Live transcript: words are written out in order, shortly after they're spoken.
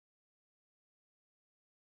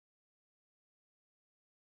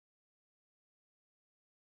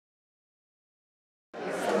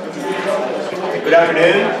Good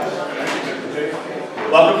afternoon.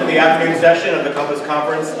 Welcome to the afternoon session of the COMPAS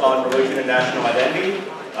Conference on Religion and National Identity.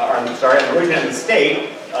 On Religion and the State.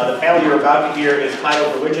 The panel you're about to hear is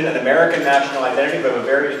titled Religion and American National Identity. We have a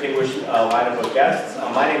very distinguished lineup of guests.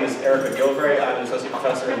 My name is Erica Gilgray. I'm an associate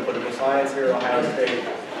professor in political science here at Ohio State,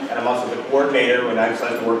 and I'm also the coordinator, when I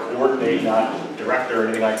emphasize the word coordinate, not director or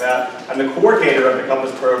anything like that. I'm the coordinator of the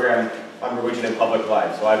COMPAS program on religion and public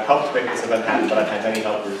life. So I've helped make this event happen, but I've had many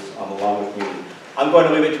helpers along with me. I'm going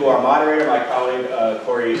to leave it to our moderator, my colleague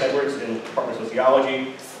Korie in the Department of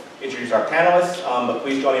Sociology, introduce our panelists, but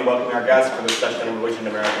please join me in welcoming our guests for this session on Religion and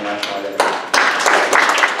American National Identity.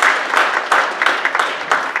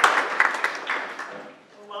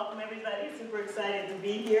 Well, welcome everybody, super excited to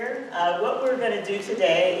be here. What we're going to do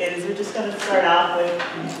today is we're just going to start off with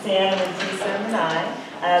Sam and Tisa and I.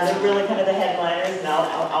 They're really kind of the headliners, and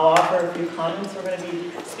I'll offer a few comments. We're going to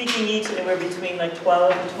be speaking each anywhere between like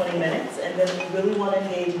 12 to 20 minutes, and then we really want to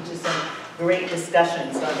engage into some great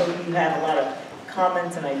discussion. So I hope you have a lot of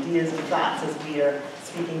comments and ideas and thoughts as we are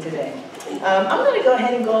speaking today. I'm going to go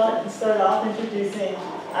ahead and go on and start off introducing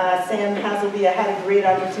Sam Haselby. I had a great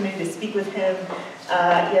opportunity to speak with him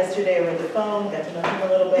yesterday over the phone, got to know him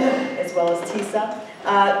a little bit, as well as Tisa.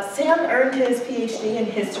 Sam earned his PhD in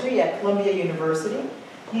history at Columbia University.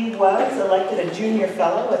 He was elected a junior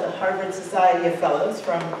fellow at the Harvard Society of Fellows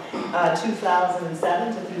from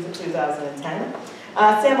 2007 to 2010.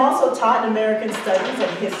 Sam also taught American Studies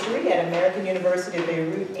and History at American University of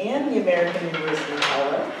Beirut and the American University of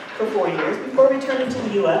Cairo for 4 years before returning to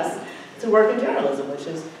the U.S. to work in journalism, which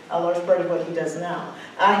is a large part of what he does now.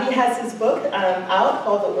 He has his book out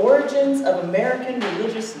called The Origins of American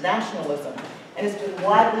Religious Nationalism, and it's been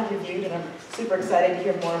widely reviewed, and I'm super excited to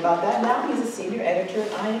hear more about that. Now he's a senior editor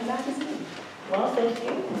at Aeon magazine. Well, thank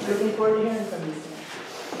you. Looking forward to hearing from you, Sam.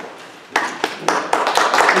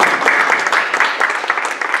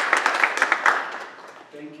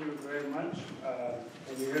 Thank you very much.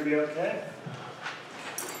 Can you hear me okay?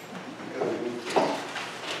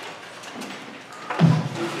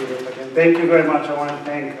 Thank you very much. I want to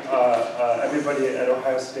thank everybody at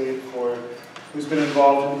Ohio State who's been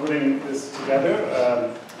involved in putting this together.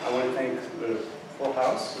 I want to thank the full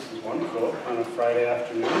house. This is wonderful on a Friday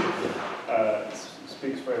afternoon. It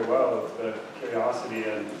speaks very well of the curiosity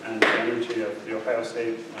and the energy of the Ohio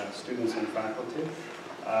State students and faculty.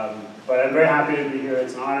 But I'm very happy to be here.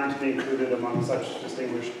 It's an honor to be included among such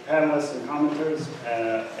distinguished panelists and commenters,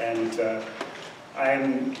 and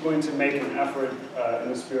I'm going to make an effort in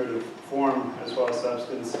the spirit of form as well as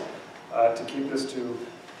substance to keep this to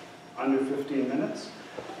under 15 minutes,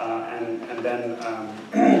 and then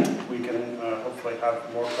we can hopefully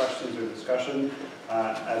have more questions or discussion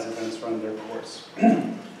as events run their course.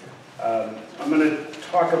 I'm going to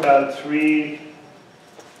talk about three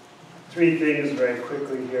things very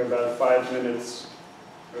quickly here, about 5 minutes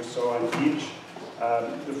or so on each.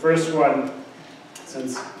 The first one,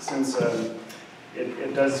 since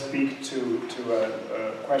it does speak to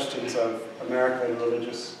questions of America and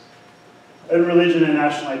religion and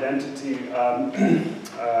national identity,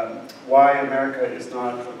 why America is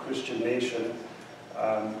not a Christian nation.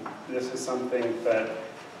 This is something that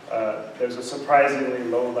there's a surprisingly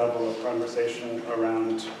low level of conversation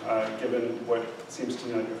around, given what seems to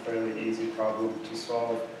me like a fairly easy problem to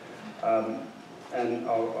solve. And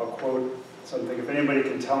I'll quote something. If anybody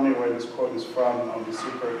can tell me where this quote is from, I'll be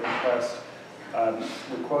super impressed.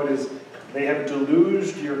 The quote is, "They have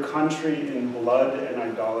deluged your country in blood and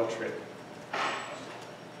idolatry."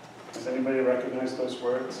 Does anybody recognize those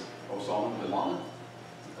words? Osama bin Laden?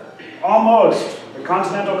 Almost. The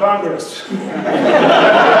Continental Congress. Thank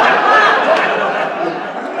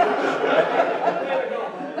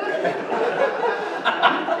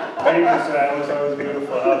you, sir. That was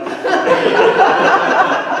beautiful.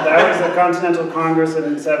 That was the Continental Congress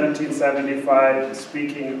in 1775,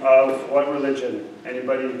 speaking of what religion?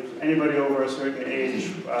 Anybody over a certain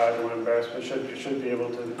age, I don't want to embarrass, but should be able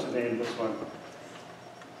to name this one.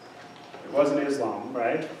 It wasn't Islam,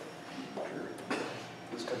 right?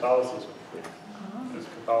 It was Catholicism. It was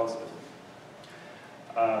Catholicism.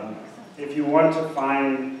 If you want to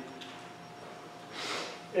find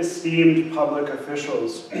esteemed public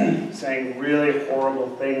officials saying really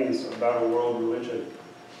horrible things about a world religion,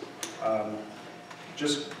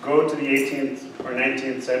 just go to the 18th or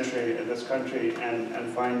 19th century in this country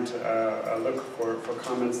and find look for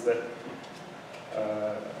comments that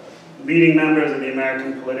leading members of the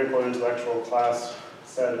American political and intellectual class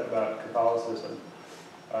said about Catholicism.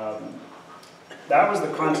 That was the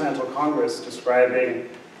Continental Congress describing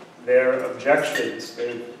their objections.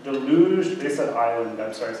 They've deluged, they said island,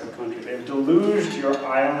 I'm sorry, I said country. They've deluged your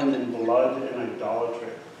island in blood and idolatry.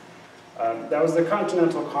 That was the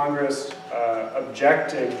Continental Congress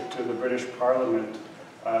objecting to the British Parliament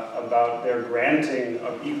about their granting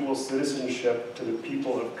of equal citizenship to the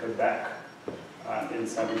people of Quebec in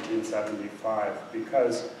 1775,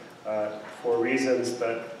 because for reasons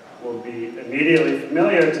that will be immediately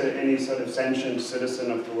familiar to any sort of sentient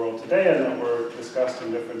citizen of the world today, and that were discussed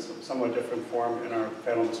in somewhat different form in our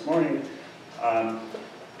panel this morning,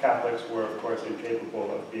 Catholics were, of course,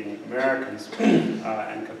 incapable of being Americans,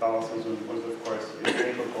 and Catholicism was, of course,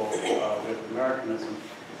 incapable with Americanism.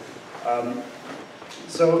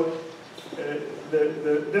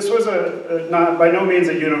 This was by no means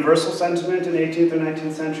a universal sentiment in 18th and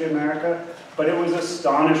 19th century America, but it was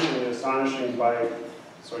astonishing by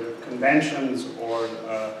sort of conventions or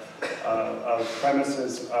of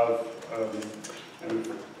premises of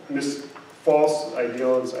false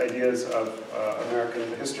ideas of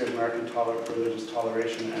the history of American religious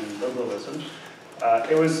toleration and liberalism.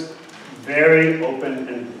 It was very open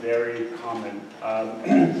and very common.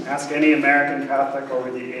 Ask any American Catholic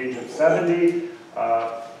over the age of 70,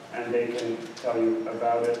 and they can tell you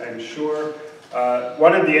about it, I'm sure.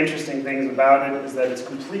 One of the interesting things about it is that it's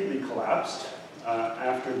completely collapsed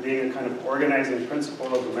after being a kind of organizing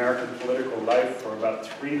principle of American political life for about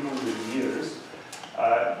 300 years.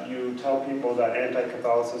 You tell people that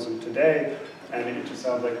anti-Catholicism today, and it just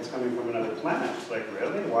sounds like it's coming from another planet. It's like,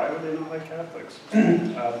 really? Why would they not like Catholics?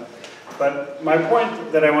 But my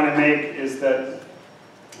point that I want to make is that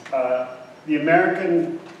the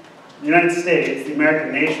United States, the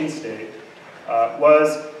American nation state,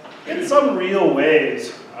 was in some real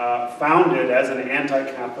ways founded as an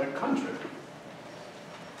anti-Catholic country.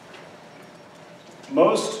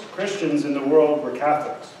 Most Christians in the world were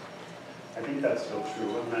Catholics. I think that's still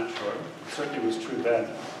true, I'm not sure. It certainly was true then.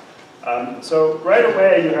 So right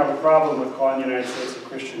away you have a problem with calling the United States a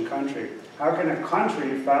Christian country. How can a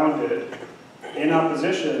country founded in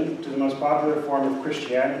opposition to the most popular form of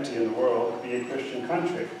Christianity in the world be a Christian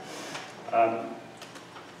country?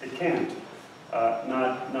 It can't.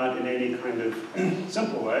 Not in any kind of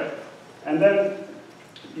simple way. And then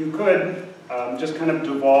you could just kind of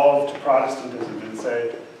devolve to Protestantism and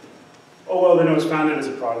say, oh, well, then it was founded as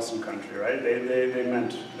a Protestant country, right? They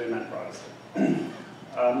meant Protestant.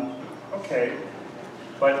 Okay,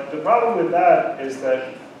 but the problem with that is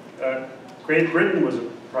that Great Britain was a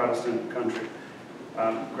Protestant country.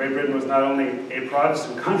 Great Britain was not only a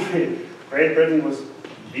Protestant country, Great Britain was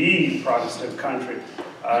the Protestant country.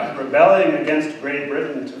 Rebelling against Great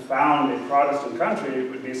Britain to found a Protestant country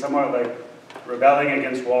would be somewhat like rebelling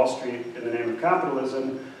against Wall Street in the name of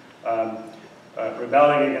capitalism,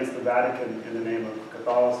 rebelling against the Vatican in the name of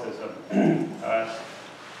Catholicism.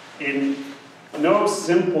 In no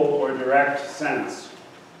simple or direct sense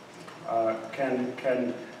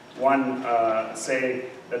can one say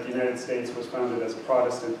that the United States was founded as a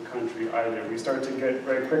Protestant country either. We start to get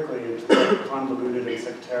very quickly into convoluted and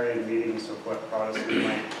sectarian meanings of what Protestant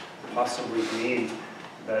might possibly mean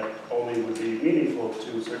that only would be meaningful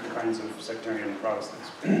to certain kinds of sectarian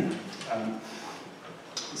Protestants.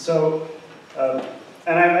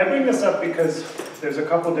 And I bring this up because there's a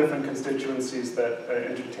couple different constituencies that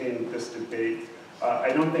entertain this debate.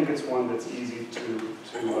 I don't think it's one that's easy to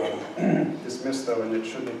dismiss, though, and it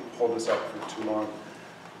shouldn't hold us up for too long.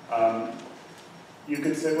 You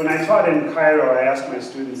could say, when I taught in Cairo, I asked my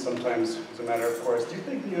students sometimes, as a matter of course, do you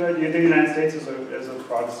think the United States is a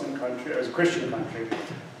Protestant country, or is a Christian country?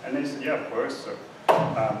 And they said, yeah, of course.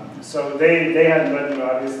 So they hadn't read it,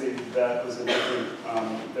 obviously that was a different,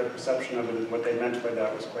 their perception of it and what they meant by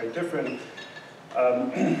that was quite different.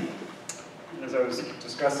 As I was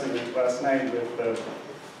discussing it last night with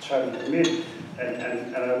Chad and Hamid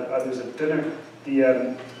and others at dinner,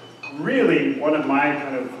 really one of my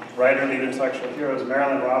kind of writerly and intellectual heroes,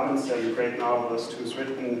 Marilynne Robinson, a great novelist who's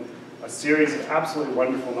written a series of absolutely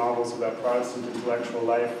wonderful novels about Protestant intellectual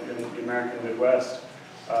life in the American Midwest,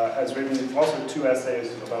 has written also 2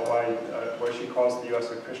 essays about why she calls the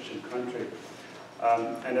U.S. a Christian country.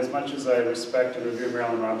 And as much as I respect and revere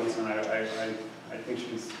Marilynne Robinson, I think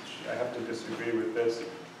I have to disagree with this,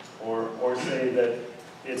 or say that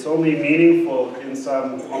it's only meaningful in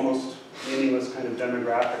some almost meaningless kind of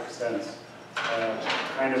demographic sense.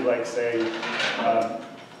 Kind of like saying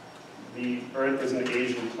the Earth is an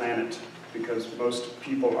Asian planet because most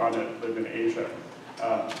people on it live in Asia.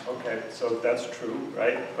 Okay, so that's true,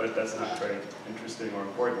 right? But that's not very interesting or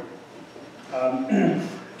important.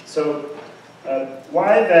 So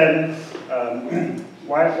why then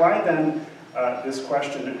this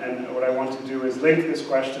question, and what I want to do is link this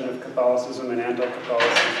question of Catholicism and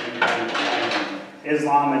anti-Catholicism and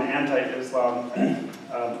Islam and anti-Islam.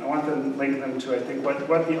 I want to link them to, I think, what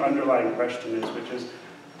the underlying question is, which is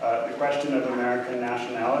the question of American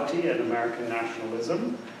nationality and American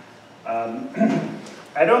nationalism.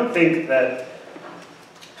 I don't think that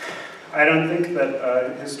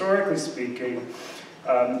historically speaking,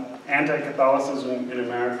 anti-Catholicism in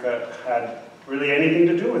America had really anything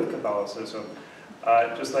to do with Catholicism.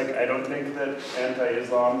 Just like I don't think that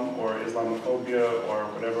anti-Islam or Islamophobia or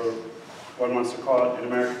whatever one wants to call it in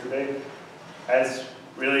America today has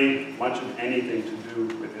really much of anything to do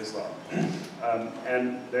with Islam.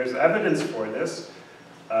 And there's evidence for this.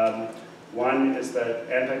 One is that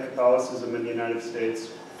anti-Catholicism in the United States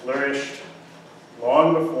flourished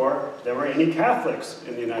long before there were any Catholics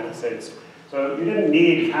in the United States. So you didn't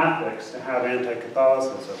need Catholics to have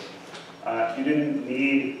anti-Catholicism. You didn't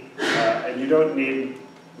need, and you don't need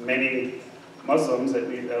many Muslims, at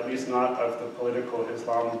least not of the political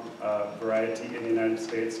Islam variety in the United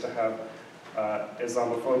States, to have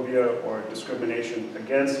Islamophobia or discrimination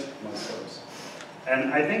against Muslims.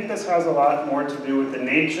 And I think this has a lot more to do with the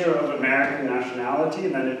nature of American nationality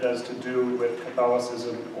than it does to do with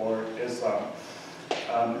Catholicism or Islam.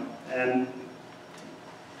 And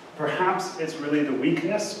perhaps it's really the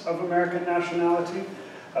weakness of American nationality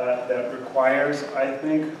that requires, I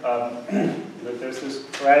think, that there's this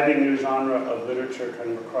thriving new genre of literature,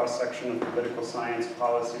 kind of a cross-section of political science,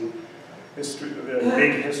 policy, history,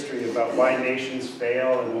 big history about why nations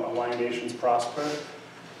fail and why nations prosper.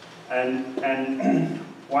 And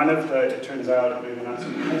one of the, it turns out, maybe not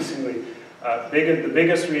surprisingly, the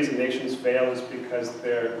biggest reason nations fail is because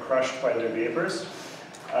they're crushed by their neighbors.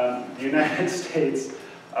 The United States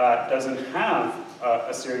doesn't have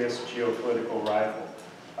a serious geopolitical rival.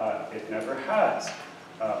 It never has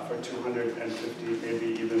for 250,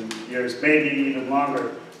 maybe even years, maybe even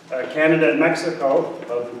longer. Canada and Mexico,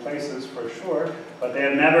 both the places for sure, but they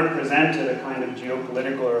have never presented a kind of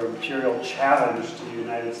geopolitical or imperial challenge to the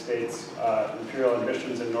United States imperial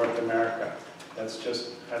ambitions in North America. That's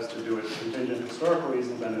just has to do with contingent historical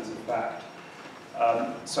reasons, and it's a fact.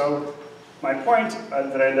 So my point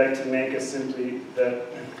that I'd like to make is simply that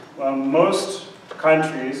most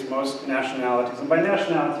countries, most nationalities, and by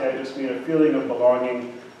nationality I just mean a feeling of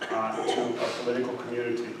belonging to a political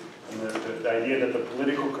community. And the idea that the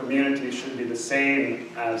political community should be the same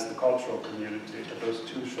as the cultural community, that those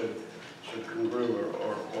two should congrue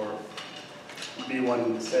or be one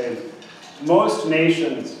and the same. Most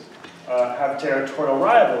nations have territorial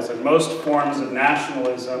rivals, and most forms of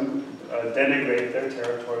nationalism denigrate their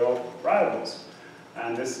territorial rivals.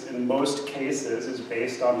 And this, in most cases, is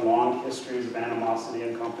based on long histories of animosity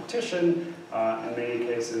and competition, in many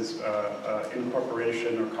cases,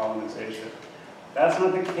 incorporation or colonization. That's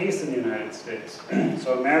not the case in the United States.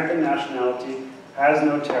 So American nationality has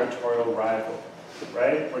no territorial rival,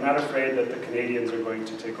 right? We're not afraid that the Canadians are going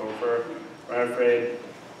to take over. We're not afraid,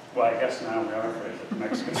 well, I guess now we are afraid that the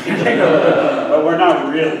Mexicans are going to take over, but we're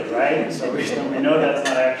not really, right? So we know that's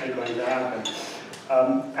not actually going to happen.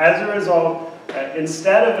 As a result,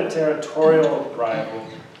 instead of a territorial rival,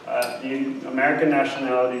 the American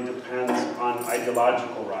nationality depends on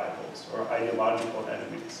ideological rivals or ideological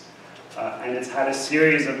enemies. And it's had a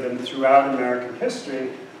series of them throughout American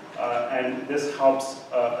history, and this helps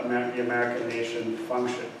the American nation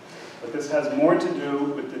function. But this has more to do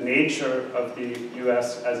with the nature of the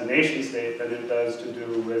US as a nation state than it does to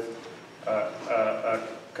do with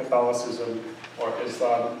Catholicism or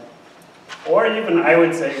Islam, or even, I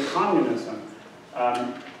would say, communism.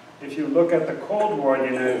 If you look at the Cold War in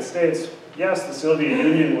the United States, yes, the Soviet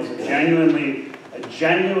Union was a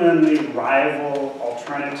genuinely rival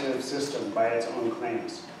alternative system by its own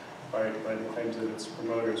claims, by the claims of its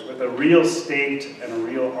promoters, with a real state and a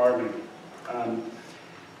real army.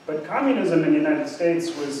 But communism in the United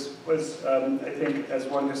States was I think, as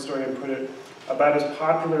one historian put it, about as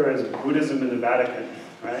popular as Buddhism in the Vatican,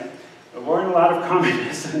 right? There weren't a lot of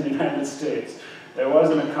communists in the United States. There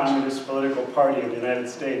wasn't a communist political party in the United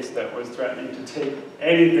States that was threatening to take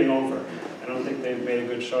anything over. I don't think they've made a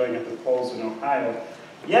good showing at the polls in Ohio.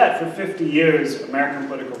 Yet, for 50 years, American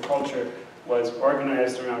political culture was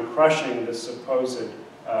organized around crushing this supposed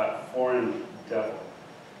foreign devil.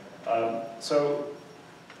 So,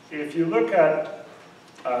 if you look at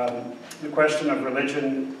the question of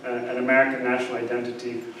religion and American national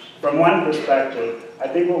identity, from one perspective, I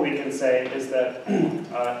think what we can say is that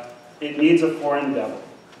it needs a foreign devil.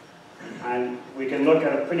 And we can look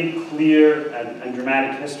at a pretty clear and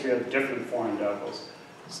dramatic history of different foreign devils.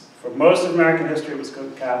 For most of American history, it was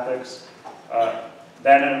Catholics.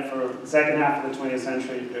 Then for the second half of the 20th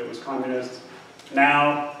century, it was communists.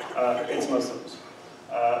 Now, it's Muslims.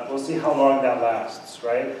 We'll see how long that lasts,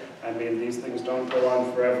 right? I mean, these things don't go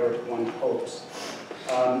on forever, one hopes.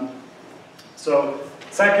 So,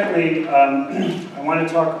 secondly, I want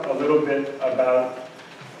to talk a little bit about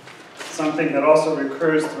something that also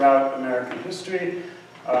recurs throughout American history,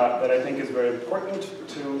 that I think is very important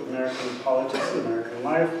to American politics and American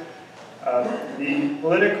life. The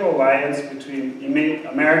political alliance between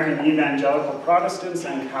American evangelical Protestants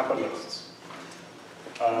and capitalists.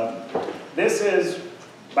 This is,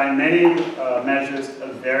 by many measures,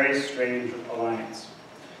 a very strange alliance.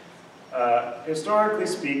 Historically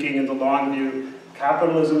speaking, in the long view,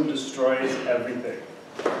 capitalism destroys everything.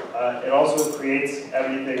 It also creates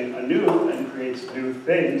everything anew and creates new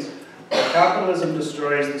things. But capitalism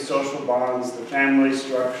destroys the social bonds, the family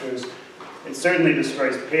structures. It certainly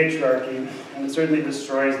destroys patriarchy, and it certainly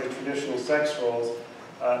destroys the traditional sex roles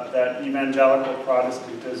that evangelical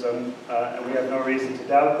Protestantism, and we have no reason to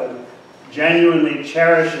doubt them, genuinely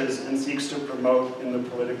cherishes and seeks to promote in the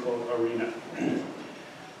political arena.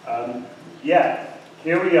 Yet,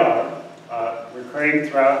 here we are, recurring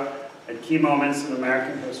throughout at key moments in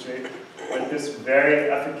American history, with this very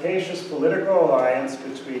efficacious political alliance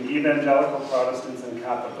between evangelical Protestants and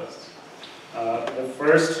capitalists. The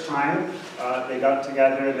first time they got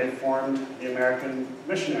together, they formed the American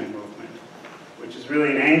missionary movement, which is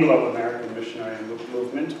really an Anglo-American missionary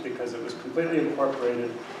movement because it was completely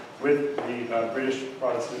incorporated with the British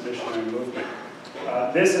Protestant missionary movement.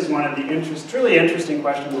 This is one of the truly interesting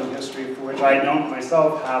questions of history for which I don't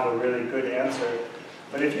myself have a really good answer.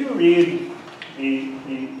 But if you read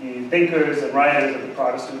the thinkers and writers of the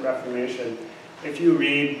Protestant Reformation, if you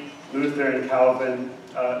read Luther and Calvin,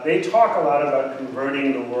 they talk a lot about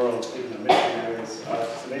converting the world, the missionaries.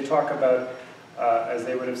 So they talk about, as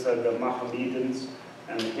they would have said, the Mohammedans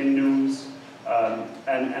and the Hindus,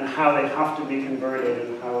 and how they have to be converted,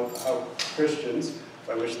 and how Christians,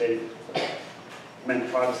 by which they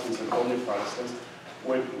meant Protestants and only Protestants,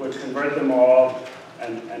 would convert them all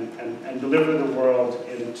and deliver the world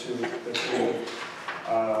into the kind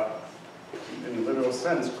of, in a literal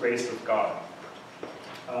sense, grace of God.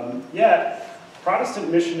 Yet,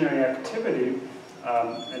 Protestant missionary activity,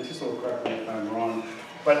 and Tisa will correct me if I'm wrong,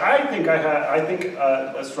 but I think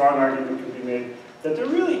a strong argument can be made that there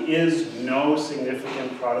really is no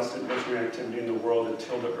significant Protestant missionary activity in the world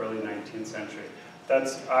until the early 19th century.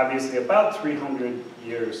 That's obviously about 300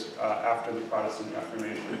 years after the Protestant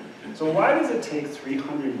Reformation. So why does it take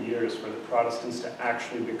 300 years for the Protestants to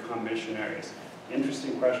actually become missionaries?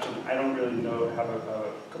 Interesting question. I don't really have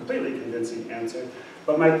a completely convincing answer.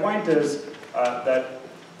 But my point is that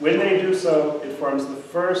when they do so, it forms the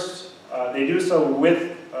first, they do so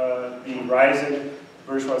with the rising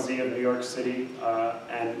bourgeoisie of New York City,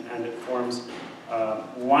 and it forms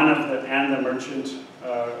and the merchant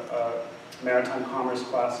maritime commerce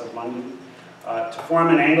class of London, to form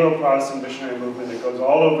an Anglo-Protestant missionary movement that goes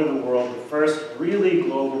all over the world, the first really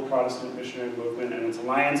global Protestant missionary movement, and its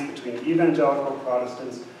alliance between evangelical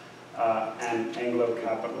Protestants and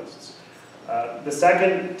Anglo-capitalists. The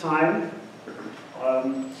second time,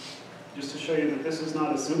 just to show you that this is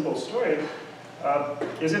not a simple story,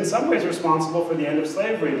 is in some ways responsible for the end of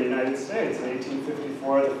slavery in the United States. In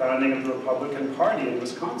 1854, the founding of the Republican Party in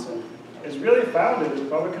Wisconsin is really founded, the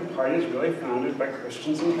Republican Party is really founded by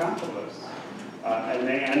Christians and capitalists. And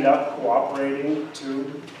they end up cooperating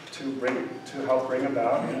to help bring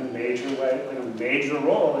about in a major way, in a major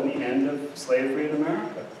role in the end of slavery in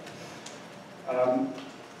America.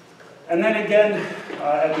 And then again,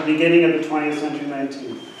 at the beginning of the 20th century,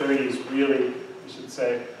 1930s, really, I should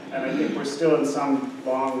say, and I think we're still in some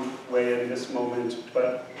long way in this moment,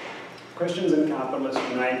 but Christians and capitalists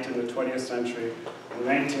unite in the 20th century, in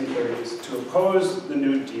the 1930s, to oppose the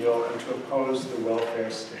New Deal and to oppose the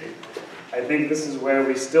welfare state. I think this is where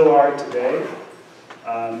we still are today.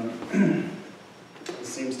 This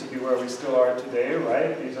seems to be where we still are today,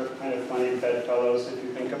 right? These are kind of funny bedfellows if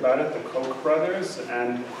you think about it. The Koch brothers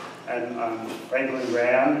and Franklin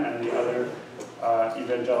Graham and the other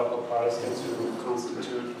evangelical Protestants who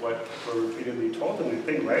constitute what we're repeatedly told, and I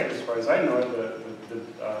think, right, as far as I know,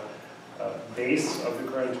 the base of the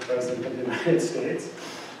current president of the United States,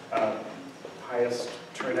 highest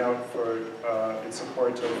turnout for in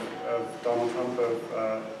support of Donald Trump of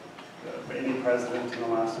any president in the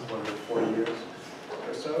last 4 years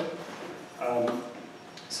or so.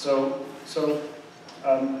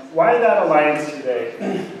 Why that alliance today?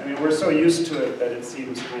 I mean, we're so used to it that it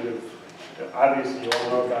seems kind of obvious. You all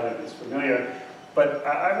know about it; it's familiar. But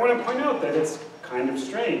I want to point out that it's kind of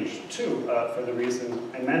strange, too, for the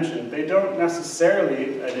reason I mentioned. They don't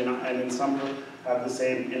necessarily, and in some have the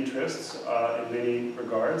same interests in many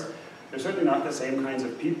regards. They're certainly not the same kinds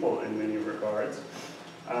of people in many regards.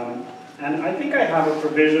 And I think I have a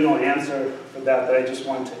provisional answer for that I just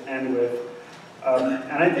want to end with.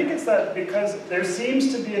 And I think it's that because there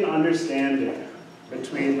seems to be an understanding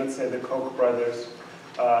between, let's say, the Koch brothers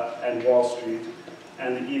and Wall Street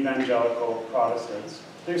and the evangelical Protestants.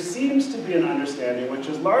 There seems to be an understanding, which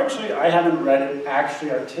is largely, I haven't read it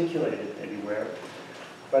actually articulated anywhere,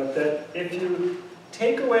 but that if you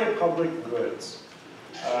take away public goods,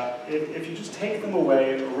 if you just take them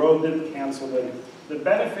away, erode them, cancel them, the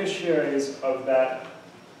beneficiaries of that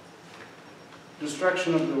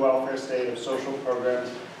destruction of the welfare state, of social programs,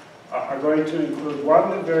 are going to include,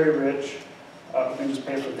 one, the very rich, who can just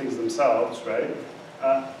pay for things themselves, right,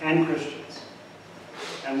 and Christians.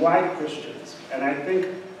 And why Christians? And I think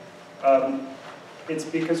it's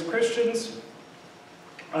because Christians,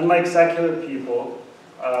 unlike secular people,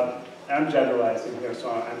 I'm generalizing here, so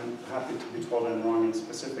I'm happy to be told I'm wrong in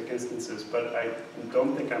specific instances, but I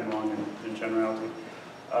don't think I'm wrong in generality.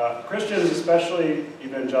 Christians, especially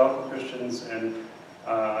evangelical Christians, and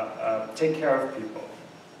take care of people.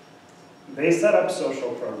 They set up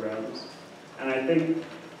social programs, and I think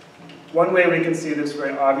one way we can see this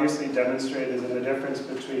very obviously demonstrated is in the difference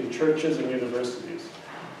between churches and universities,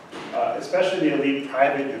 especially the elite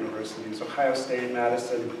private universities, Ohio State,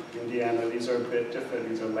 Madison, Indiana. These are a bit different.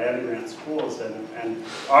 These are land-grant schools, and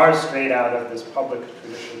are straight out of this public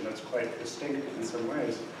tradition that's quite distinct in some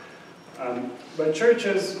ways. But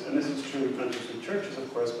churches, and this is true not just with churches,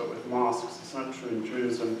 of course, but with mosques, it's not true in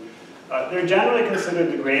Judaism, they're generally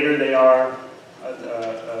considered the greater they are,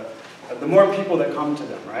 the more people that come to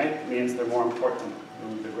them, right? It means they're more important.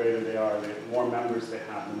 The greater they are, the more members they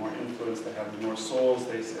have, the more influence they have, the more souls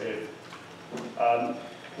they save.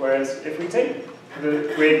 Whereas if we take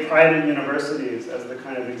the great private universities as the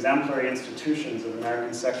kind of exemplary institutions of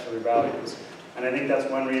American secular values, and I think that's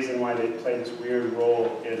one reason why they play this weird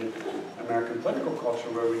role in American political culture,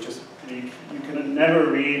 where you can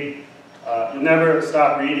never read, you'll never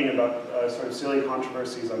stop reading about sort of silly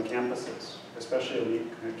controversies on campuses, especially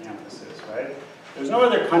elite campuses, right? There's no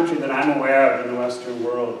other country that I'm aware of in the Western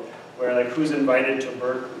world where, like, who's invited to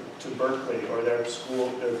Berkeley or their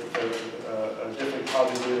school, their different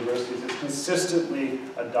colleges and universities is consistently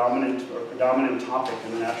a dominant or predominant topic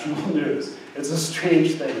in the national news. It's a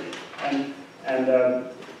strange thing.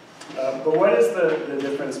 But what is the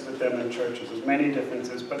difference with them and churches? There's many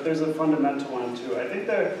differences, but there's a fundamental one too. I think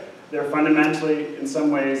they're fundamentally, in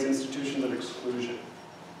some ways, institutions of exclusion.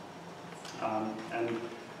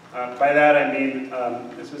 By that I mean,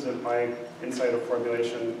 this isn't my insight or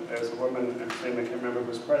formulation. There's a woman, whose name I can't remember, who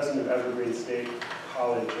was president of Evergreen State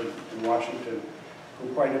College in Washington, who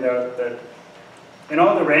pointed out that in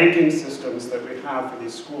all the ranking systems that we have for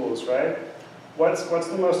these schools, right, what's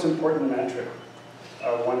the most important metric?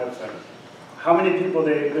 One of them. How many people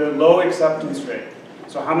their low acceptance rate.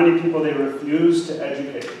 So how many people they refuse to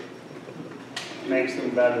educate makes them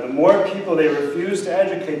better. The more people they refuse to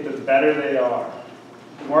educate, the better they are.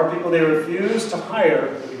 The more people they refuse to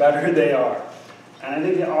hire, the better they are. And I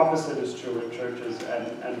think the opposite is true with churches.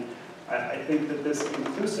 And I think that this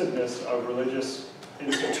inclusiveness of religious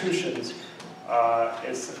institutions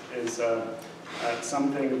is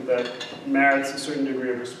something that merits a certain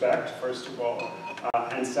degree of respect, first of all,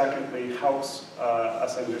 and secondly, helps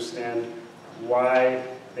us understand why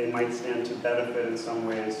they might stand to benefit in some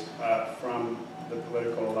ways from the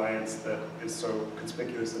political alliance that is so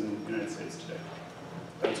conspicuous in the United States today.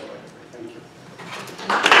 That's all I have. Thank you.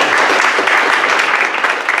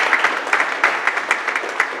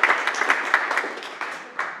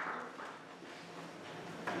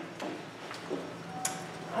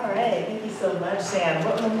 All right, thank you so much, Sam.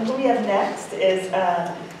 What we have next is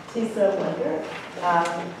Tisa Wenger.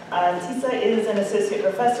 Tisa is an associate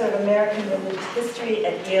professor of American Religious History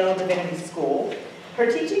at Yale Divinity School.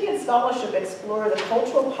 Her teaching and scholarship explore the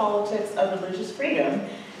cultural politics of religious freedom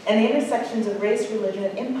and the intersections of race, religion,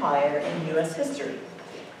 and empire in U.S. history.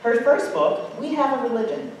 Her first book, We Have a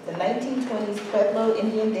Religion, the 1920s Pueblo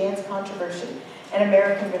Indian Dance Controversy and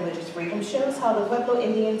American Religious Freedom, shows how the Pueblo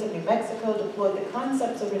Indians of New Mexico deployed the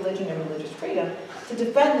concepts of religion and religious freedom to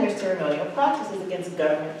defend their ceremonial practices against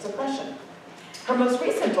government suppression. Her most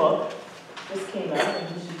recent book just came out, and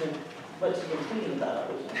she's been tweeting about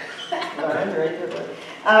it.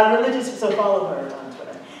 So follow her on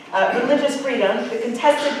Twitter. Religious Freedom, the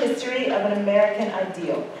contested history of an American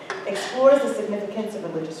ideal, explores the significance of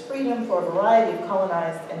religious freedom for a variety of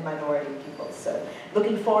colonized and minority peoples. So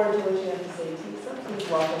looking forward to what you have to say, Tisa. Please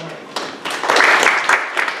welcome her.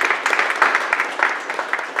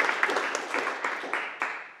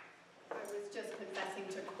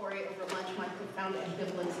 Korie over lunch my profound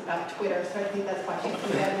ambivalence about Twitter, so I think that's why she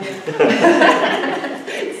threw that in.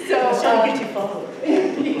 So, get you followers.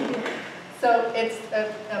 So it's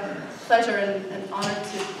a pleasure and an honor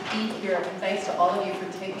to be here, and thanks to all of you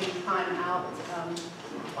for taking time out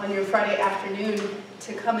on your Friday afternoon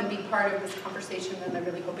to come and be part of this conversation, and I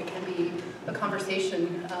really hope it can be a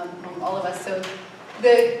conversation among all of us. So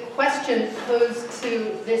the question posed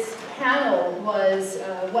to this panel was,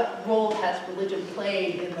 what role has religion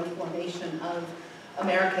played in the formation of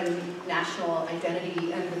American national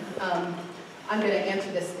identity? And I'm going to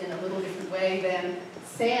answer this in a little different way than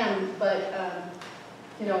Sam, but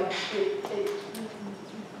you know,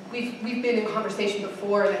 we've been in conversation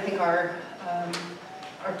before, and I think our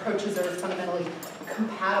approaches are fundamentally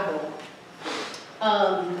compatible.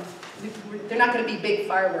 They're not going to be big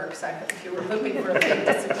fireworks. If you were hoping for a big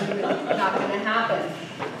disagreement, not going to happen.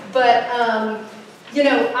 But you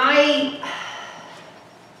know, I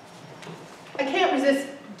can't resist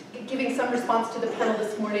giving some response to the panel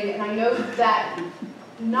this morning, and I know that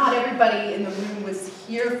not everybody in the room was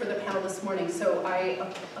here for the panel this morning, so I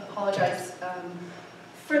apologize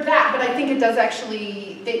for that. But I think it does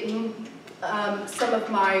actually. Some of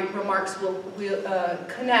my remarks will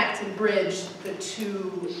connect and bridge the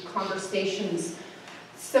two conversations.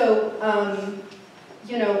 So,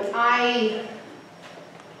 you know,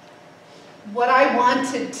 what I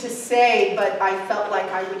wanted to say, but I felt like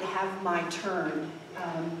I would have my turn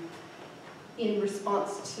in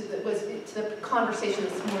response to the conversation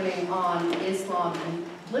this morning on Islam and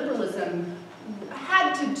liberalism,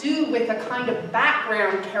 had to do with a kind of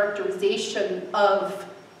background characterization of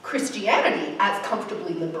Christianity as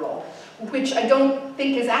comfortably liberal, which I don't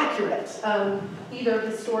think is accurate, either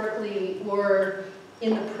historically or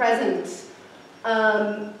in the present,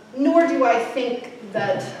 nor do I think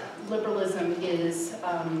that liberalism is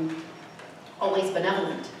always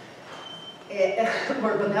benevolent,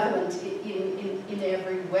 or benevolent in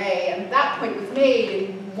every way. And that point was made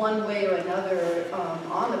in one way or another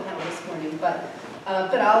on the panel this morning, but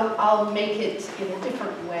I'll make it in a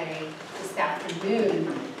different way this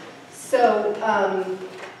afternoon. So,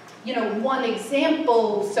 you know, one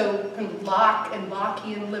example, so kind of Locke and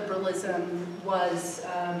Lockean liberalism was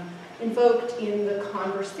invoked in the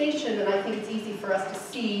conversation, and I think it's easy for us to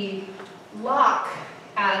see Locke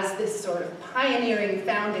as this sort of pioneering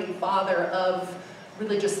founding father of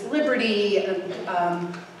religious liberty, and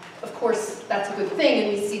of course that's a good thing,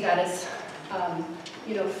 and we see that as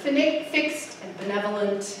you know, fixed and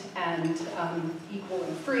benevolent and equal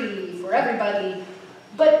and free for everybody.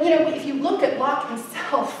 But, you know, if you look at Locke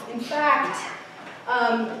himself, in fact,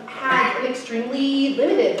 had an extremely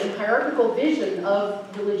limited and hierarchical vision of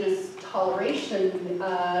religious toleration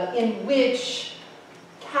in which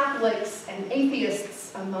Catholics and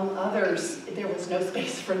atheists, among others, there was no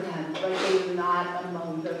space for them, right? They were not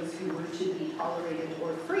among those who were to be tolerated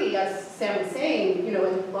or free. As Sam was saying, you know,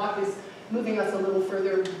 and Locke is moving us a little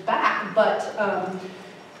further back, but,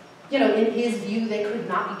 you know, in his view, they could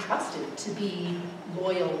not be trusted to be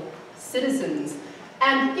loyal citizens.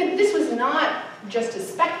 And you know, this was not just a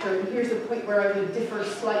specter, and here's a point where I would differ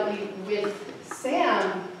slightly with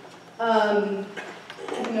Sam. You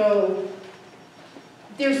know,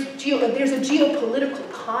 there's a geopolitical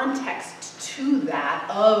context to that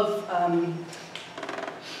of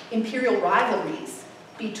imperial rivalries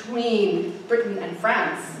between Britain and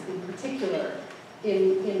France in particular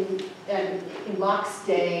in Locke's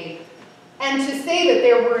day. And to say that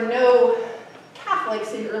there were no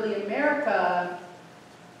Catholics in early America,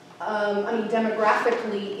 I mean,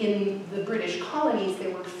 demographically in the British colonies, there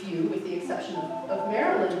were few, with the exception of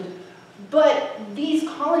Maryland. But these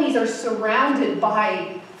colonies are surrounded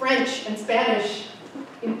by French and Spanish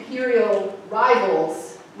imperial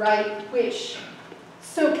rivals, right?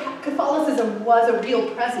 So Catholicism was a real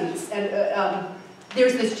presence, and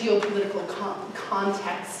there's this geopolitical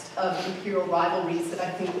context of imperial rivalries that I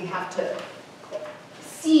think we have to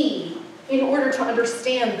see in order to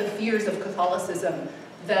understand the fears of Catholicism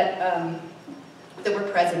that that were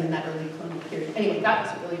present in that early colonial period. Anyway, that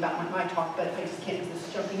wasn't really about my talk, but I just can't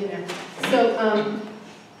resist jumping in there.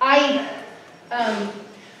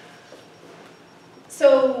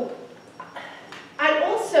 So I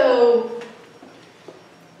also,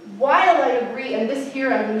 while I agree, and this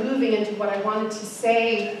here I'm moving into what I wanted to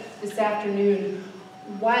say this afternoon,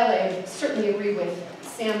 while I certainly agree with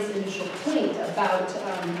Sam's initial point about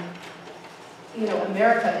you know,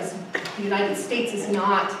 the United States is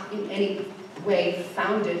not in any way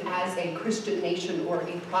founded as a Christian nation or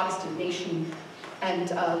a Protestant nation,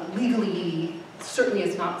 and legally certainly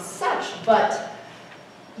is not such, but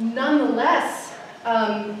nonetheless,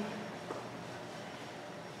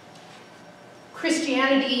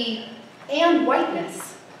 Christianity and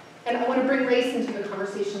whiteness. And I want to bring race into the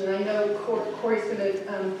conversation, and I know Korie's going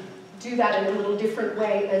to do that in a little different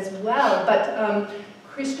way as well, but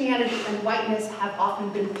Christianity and whiteness have often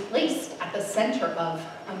been placed at the center of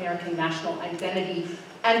American national identity,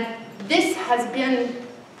 and this has been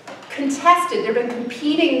contested. There have been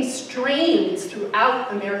competing strains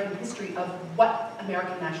throughout American history of what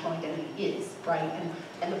American national identity is, right?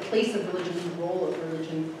 And the place of religion and the role of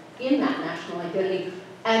religion in that national identity.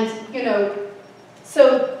 And, you know,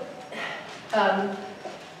 so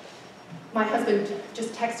my husband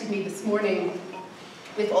just texted me this morning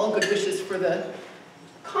with all good wishes for the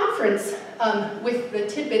conference with the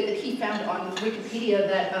tidbit that he found on Wikipedia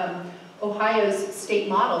that Ohio's state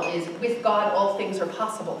model is, with God all things are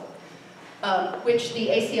possible, which the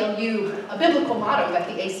ACLU, a biblical motto that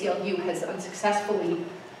the ACLU has unsuccessfully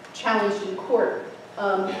challenged in court.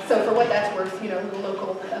 So for what that's worth, you know, the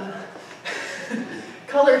local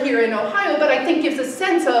color here in Ohio, but I think gives a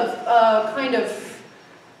sense of kind of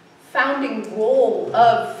founding role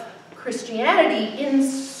of Christianity in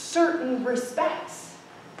certain respects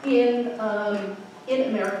in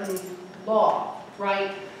American law,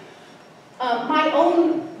 right? My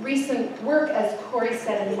own recent work, as Korie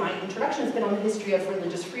said in my introduction, has been on the history of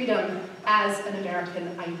religious freedom as an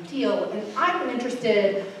American ideal, and I've been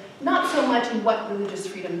interested not so much in what religious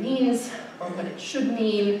freedom means, or what it should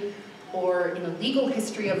mean, or in a legal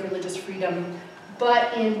history of religious freedom,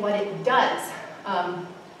 but in what it does.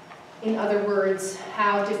 In other words,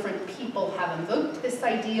 how different people have invoked this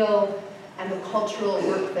ideal and the cultural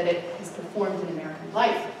work that it has performed in American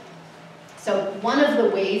life. So one of the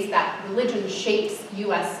ways that religion shapes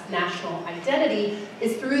US national identity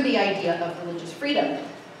is through the idea of religious freedom,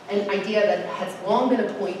 an idea that has long been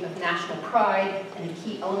a point of national pride and a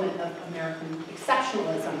key element of American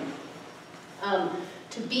exceptionalism.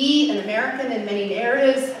 To be an American in many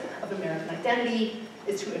narratives of American identity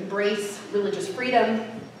is to embrace religious freedom,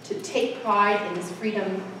 to take pride in this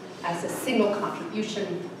freedom as a single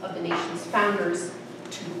contribution of the nation's founders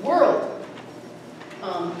to the world.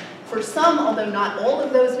 For some, although not all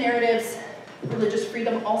of those narratives, religious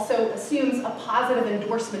freedom also assumes a positive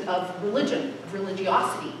endorsement of religion, of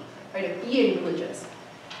religiosity, right, of being religious.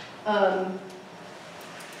 And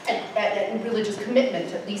religious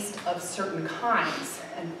commitment, at least of certain kinds.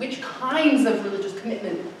 And which kinds of religious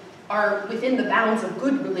commitment are within the bounds of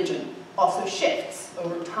good religion also shifts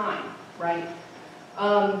over time, right?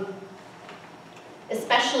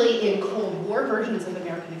 Especially in Cold War versions of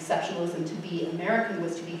American exceptionalism, to be American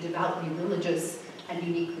was to be devoutly religious and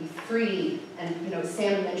uniquely free. And, you know,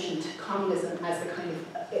 Sam mentioned communism as the kind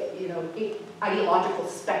of, you know, ideological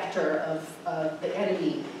specter of the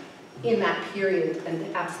enemy in that period,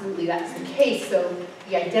 and absolutely that's the case. So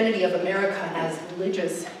the identity of America as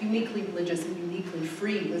religious and uniquely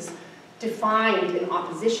free was defined in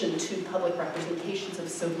opposition to public representations of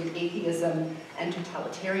Soviet atheism and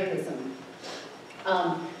totalitarianism.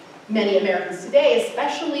 Many Americans today,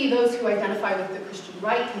 especially those who identify with the Christian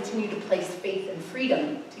right, continue to place faith and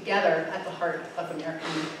freedom together at the heart of American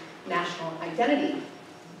national identity.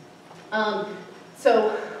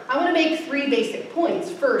 So I want to make three basic points.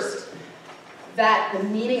 First, that the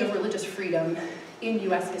meaning of religious freedom in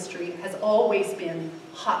US history has always been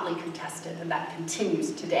hotly contested, and that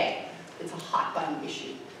continues today. It's a hot button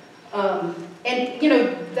issue. And, you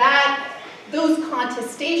know, those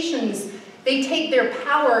contestations, they take their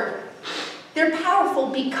power, they're powerful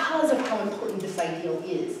because of how important this ideal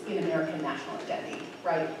is in American national identity,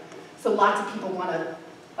 right? So lots of people want to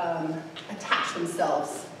attach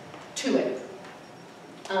themselves to it.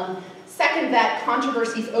 Second, that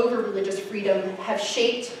controversies over religious freedom have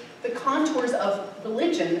shaped the contours of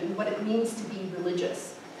religion and what it means to be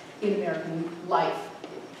religious in American life.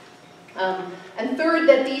 And third,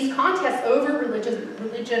 that these contests over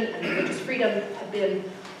religion and religious freedom have been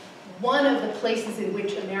one of the places in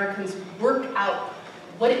which Americans work out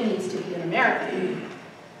what it means to be an American.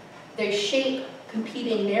 They shape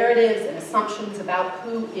competing narratives and assumptions about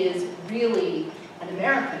who is really an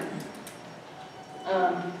American.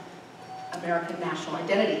 American national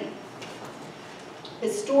identity.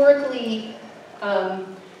 Historically,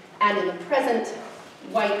 and in the present,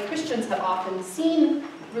 white Christians have often seen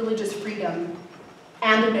religious freedom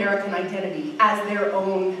and American identity as their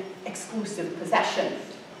own exclusive possession.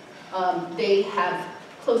 They have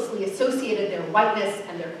closely associated their whiteness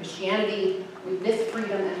and their Christianity with this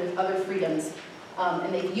freedom and with other freedoms,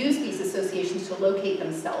 and they've used these associations to locate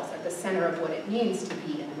themselves at the center of what it means to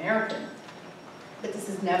be an American. But this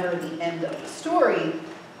is never the end of the story.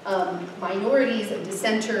 Minorities and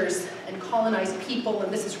dissenters and colonized people,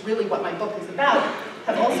 and this is really what my book is about,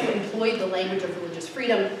 have also employed the language of religious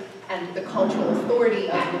freedom and the cultural authority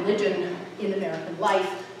of religion in American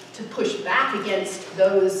life to push back against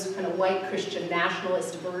those kind of white Christian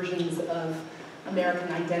nationalist versions of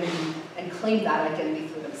American identity and claim that identity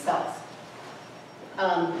for themselves.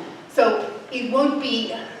 So it won't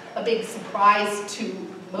be a big surprise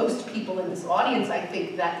to most people in this audience, I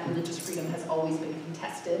think, that religious freedom has always been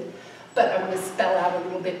contested. But I want to spell out a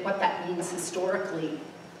little bit what that means historically.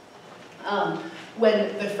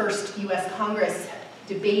 When the first US Congress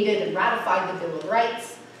debated and ratified the Bill of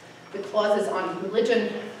Rights, the clauses on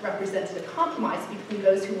religion represented a compromise between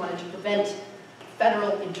those who wanted to prevent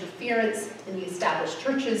federal interference in the established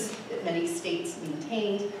churches that many states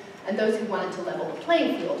maintained, and those who wanted to level the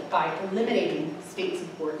playing field by eliminating state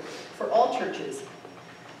support for all churches.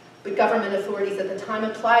 But government authorities at the time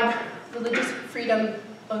applied religious freedom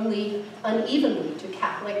only unevenly to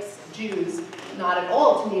Catholics, Jews, not at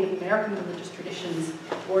all to Native American religious traditions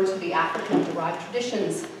or to the African-derived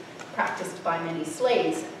traditions practiced by many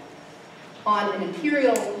slaves. On an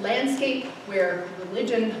imperial landscape where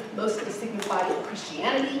religion mostly signified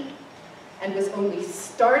Christianity and was only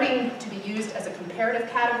starting to be used as a comparative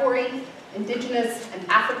category, indigenous and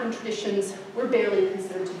African traditions were barely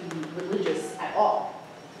considered to be religious at all.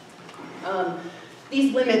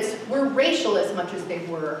 These limits were racial as much as they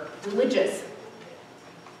were religious.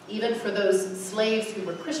 Even for those slaves who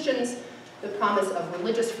were Christians, the promise of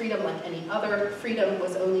religious freedom, like any other freedom,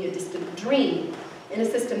 was only a distant dream in a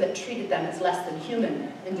system that treated them as less than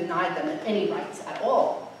human and denied them any rights at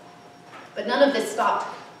all. But none of this stopped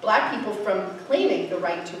Black people from claiming the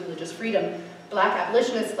right to religious freedom. Black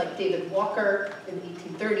abolitionists like David Walker in the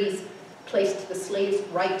 1830s placed the slave's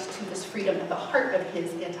right to this freedom at the heart of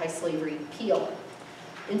his anti-slavery appeal.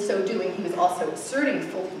 In so doing, he was also asserting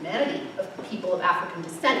full humanity of people of African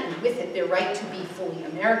descent, and with it, their right to be fully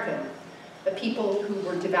American. The people who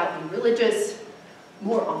were devoutly religious,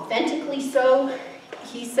 more authentically so,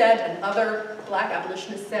 he said, and other Black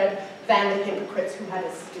abolitionists said, than the hypocrites who had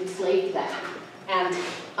enslaved them,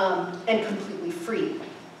 and completely free.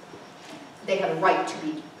 They had a right to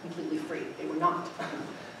be completely free. They were not.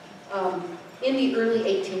 In the early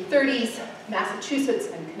 1830s, Massachusetts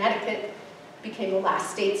and Connecticut became the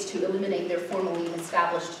last states to eliminate their formally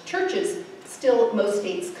established churches. Still, most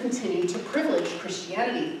states continued to privilege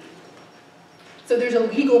Christianity. So there's a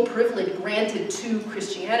legal privilege granted to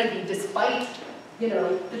Christianity despite,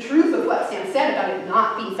 the truth of what Sam said about it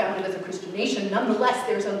not being founded as a Christian nation. Nonetheless,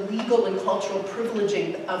 there's a legal and cultural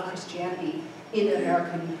privileging of Christianity in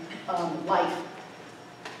American life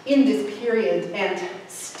in this period, and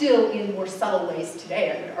still in more subtle ways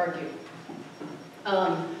today, I would argue.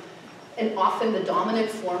 And often the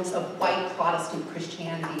dominant forms of white Protestant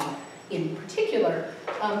Christianity in particular,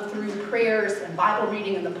 through prayers and Bible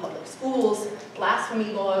reading in the public schools,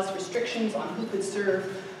 blasphemy laws, restrictions on who could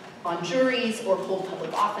serve on juries or hold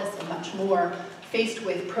public office, and much more. Faced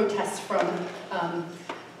with protests from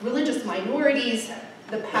religious minorities,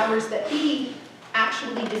 the powers that be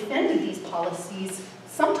actually defended these policies,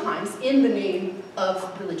 sometimes in the name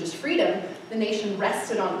of religious freedom. The nation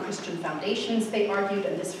rested on Christian foundations, they argued,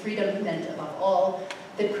 and this freedom meant, above all,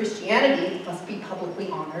 that Christianity must be publicly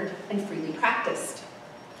honored and freely practiced.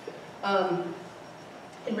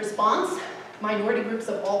 In response, minority groups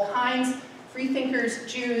of all kinds, freethinkers,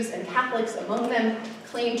 Jews, and Catholics among them,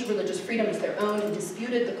 claimed religious freedom as their own and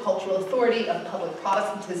disputed the cultural authority of public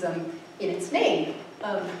Protestantism in its name.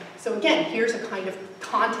 So again, here's a kind of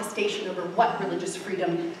contestation over what religious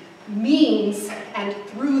freedom means, and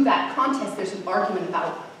through that contest, there's an argument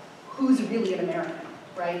about who's really an American,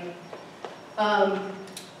 right?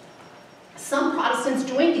 Some Protestants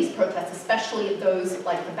joined these protests, especially those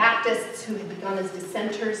like the Baptists, who had begun as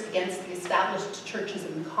dissenters against the established churches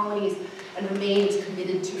in the colonies and remained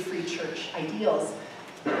committed to free church ideals.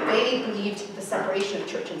 They believed the separation of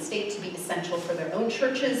church and state to be essential for their own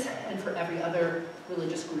churches and for every other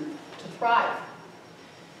religious group to thrive.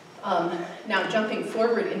 Now, jumping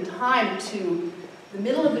forward in time to the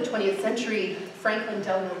middle of the 20th century, Franklin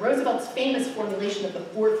Delano Roosevelt's famous formulation of the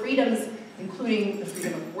 4 freedoms, including the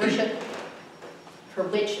freedom of worship, for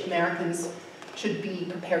which Americans should be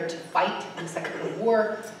prepared to fight in the Second World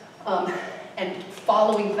War. And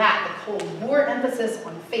following that, the Cold War emphasis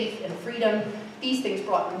on faith and freedom, these things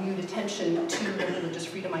brought renewed attention to the religious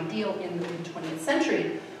freedom ideal in the mid-20th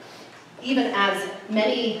century. Even as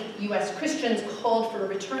many US Christians called for a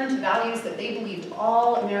return to values that they believed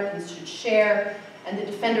all Americans should share, and the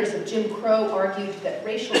defenders of Jim Crow argued that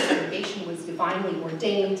racial segregation was divinely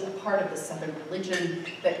ordained, a part of the Southern religion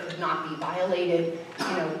that could not be violated.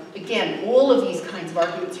 Again, all of these kinds of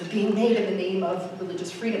arguments are being made in the name of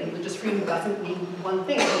religious freedom. Religious freedom doesn't mean one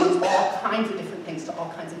thing, it means all all kinds of different things to all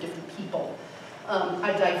kinds of different people.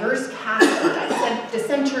 A diverse cast of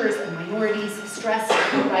dissenters and minorities stressed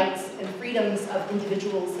the rights and freedoms of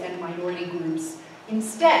individuals and minority groups,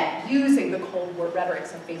 instead using the Cold War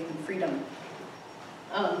rhetorics of faith and freedom.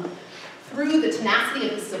 Through the tenacity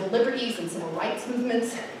of the civil liberties and civil rights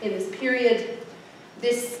movements in this period,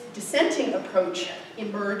 this dissenting approach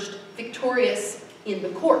emerged victorious in the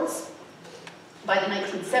courts. By the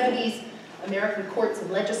 1970s, American courts and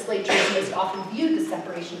legislatures most often viewed the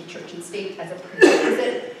separation of church and state as a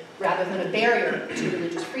prerequisite rather than a barrier to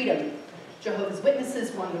religious freedom. Jehovah's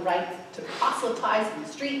Witnesses won the right to proselytize in the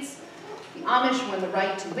streets. The Amish won the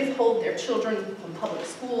right to withhold their children from public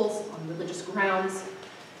schools on religious grounds.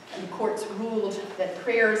 And the courts ruled that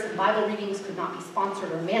prayers and Bible readings could not be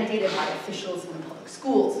sponsored or mandated by officials in the public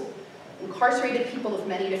schools. Incarcerated people of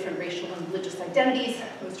many different racial and religious identities,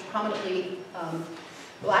 most prominently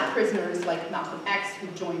Black prisoners like Malcolm X, who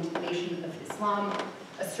joined the Nation of Islam,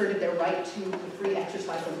 asserted their right to the free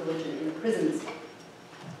exercise of religion in the prisons.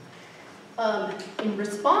 In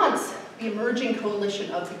response, the emerging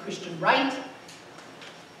coalition of the Christian right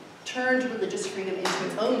turned religious freedom into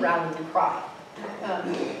its own rallying cry.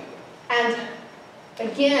 And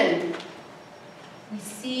again, we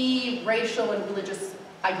see racial and religious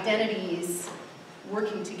identities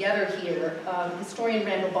working together here. Historian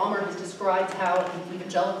Randall Balmer has described how the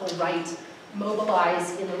evangelical right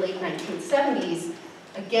mobilized in the late 1970s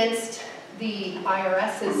against the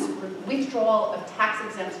IRS's withdrawal of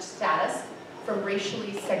tax-exempt status from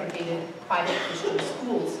racially segregated private Christian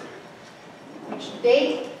schools, which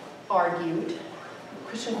they argued,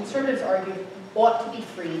 Christian conservatives argued, ought to be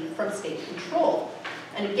free from state control,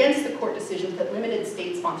 and against the court decisions that limited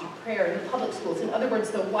state-sponsored prayer in the public schools. In other words,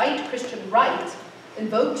 the white Christian right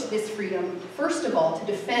invoked this freedom, first of all, to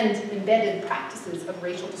defend embedded practices of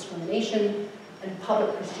racial discrimination and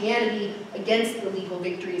public Christianity against the legal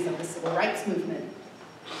victories of the civil rights movement.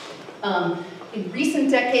 In recent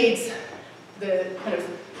decades, the kind of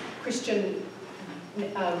Christian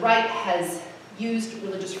right has used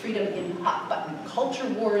religious freedom in hot-button culture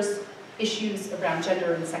wars, issues around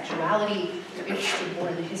gender and sexuality. If you're interested more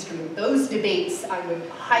in the history of those debates, I would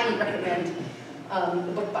highly recommend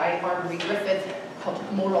the book by Marguerite Griffith called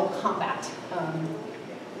Moral Combat,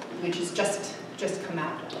 which has just come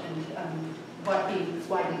out and widely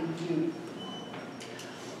reviewed.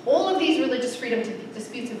 All of these religious freedom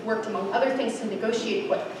disputes have worked, among other things, to negotiate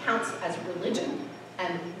what counts as religion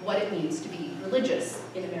and what it means to be religious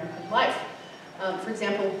in American life. For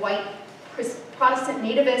example, white Protestant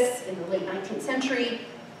nativists in the late 19th century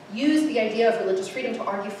used the idea of religious freedom to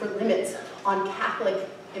argue for limits on Catholic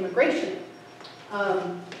immigration.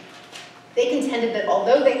 They contended that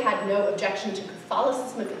although they had no objection to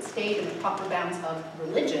Catholicism if it stayed in the proper bounds of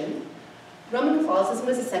religion, Roman Catholicism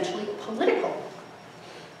was essentially political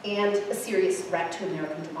and a serious threat to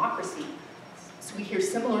American democracy. So we hear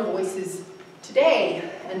similar voices today,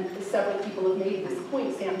 and several people have made this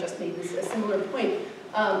point. Sam just made a similar point,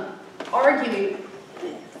 arguing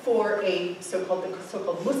for a so-called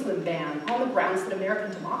Muslim ban on the grounds that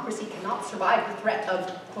American democracy cannot survive the threat of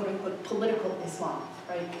quote-unquote political Islam,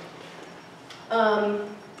 right?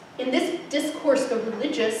 In this discourse, the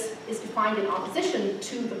religious is defined in opposition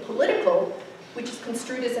to the political, which is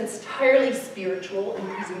construed as entirely spiritual and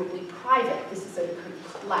presumably private. This is a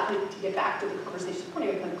to get back to the conversation point,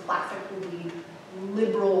 a kind of classically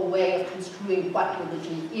liberal way of construing what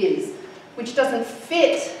religion is, which doesn't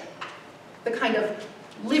fit the kind of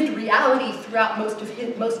lived reality throughout most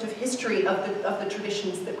of history of the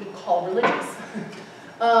traditions that we call religious.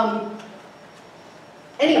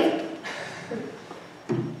 Anyway,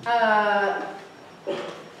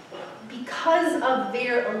 because of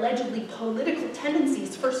their allegedly political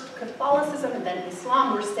tendencies, first Catholicism and then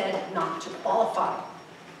Islam were said not to qualify.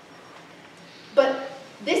 But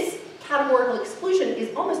this categorical exclusion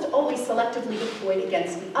is almost always selectively deployed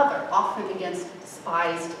against the other, often against a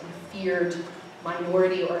despised and feared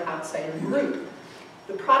minority or outsider group.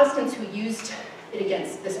 The Protestants who used it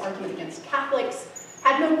against this argument against Catholics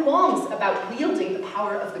had no qualms about wielding the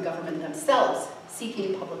power of the government themselves,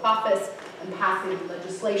 seeking public office and passing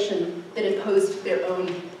legislation that imposed their own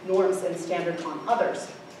norms and standards on others.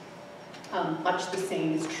 Much the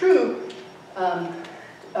same is true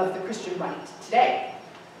of the Christian right today.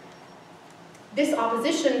 This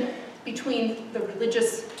opposition between the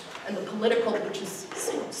religious and the political, which is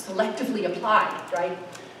selectively applied, right,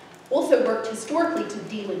 also worked historically to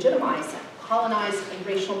delegitimize colonized and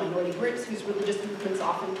racial minority groups whose religious movements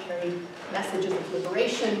often carried messages of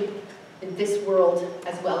liberation in this world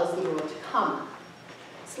as well as the world to come.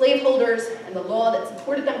 Slaveholders and the law that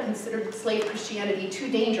supported them considered slave Christianity too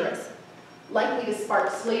dangerous likely to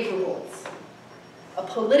spark slave revolts, a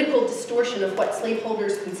political distortion of what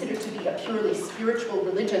slaveholders considered to be a purely spiritual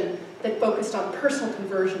religion that focused on personal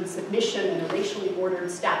conversion, submission, and a racially ordered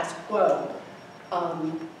status quo.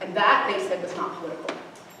 And that, they said, was not political.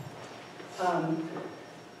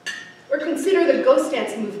 Or consider the ghost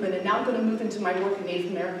dance movement, and now I'm going to move into my work in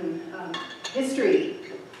Native American history.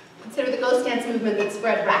 Consider the ghost dance movement that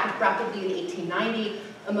spread rapidly in 1890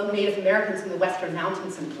 among Native Americans in the western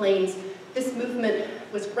mountains and plains. This movement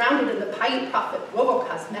was grounded in the Paiute prophet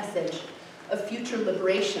Wovoka's message of future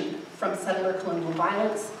liberation from settler colonial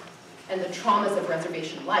violence and the traumas of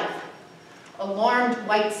reservation life. Alarmed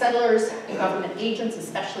white settlers and government agents,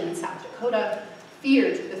 especially in South Dakota,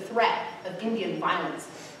 feared the threat of Indian violence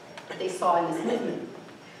that they saw in this movement.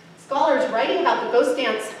 Scholars writing about the ghost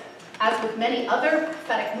dance, as with many other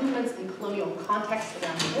prophetic movements in colonial contexts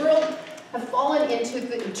around the world, have fallen into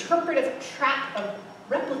the interpretive trap of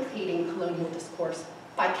replicating colonial discourse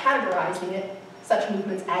by categorizing it, such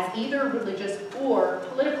movements, as either religious or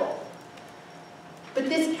political. But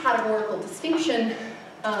this categorical distinction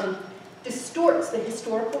distorts the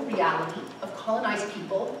historical reality of colonized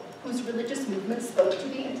people whose religious movements spoke to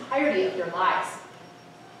the entirety of their lives.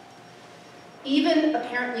 Even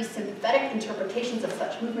apparently sympathetic interpretations of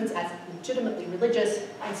such movements as legitimately religious,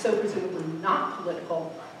 and so presumably not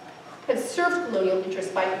political, have served colonial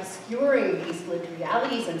interests by obscuring these lived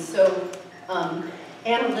realities and so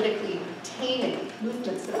analytically obtaining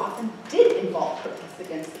movements that often did involve protests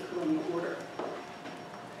against the colonial order.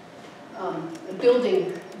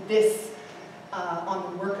 Building this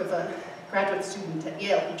on the work of a graduate student at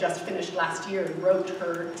Yale who just finished last year and wrote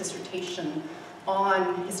her dissertation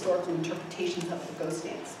on historical interpretations of the ghost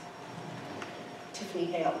dance. Tiffany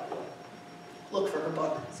Hale. Look for her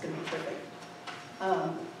book, it's going to be terrific.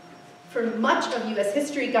 For much of US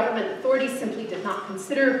history, government authorities simply did not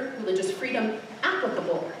consider religious freedom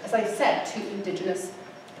applicable, as I said, to indigenous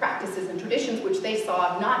practices and traditions, which they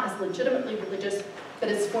saw not as legitimately religious, but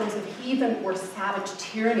as forms of heathen or savage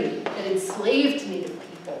tyranny that enslaved Native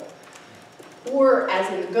people, or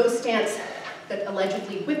as in the ghost dance, that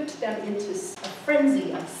allegedly whipped them into a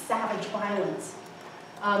frenzy of savage violence.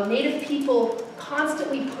 Native people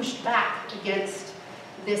constantly pushed back against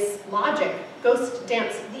this logic. Ghost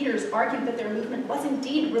dance leaders argued that their movement was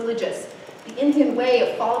indeed religious, the Indian way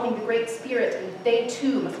of following the Great Spirit, and they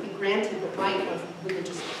too must be granted the right of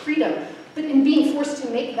religious freedom. But in being forced to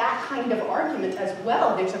make that kind of argument as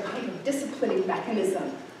well, there's a kind of disciplining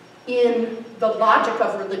mechanism in the logic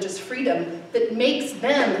of religious freedom that makes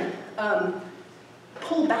them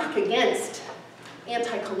pull back against the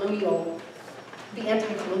anti-colonial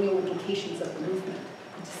implications of the movement.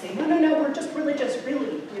 And to say, no, we're just religious,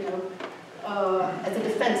 really, as a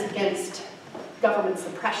defense against government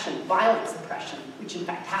suppression, violent suppression, which in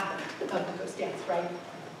fact happened of the ghost dance, right?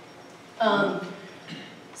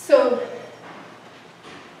 So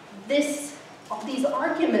these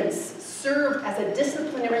arguments served as a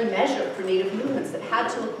disciplinary measure for Native movements that had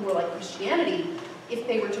to look more like Christianity if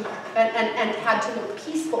they were to, and had to look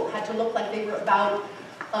peaceful, had to look like they were about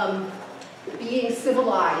being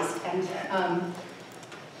civilized, and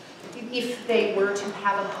if they were to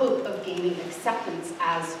have a hope of gaining acceptance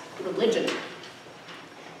as religion.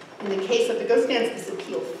 In the case of the ghost dance, this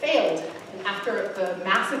appeal failed, and after the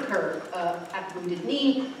massacre at Wounded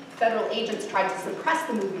Knee, federal agents tried to suppress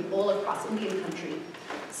the movement all across Indian country.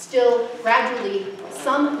 Still, gradually,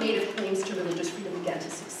 some Native claims to religious freedom began to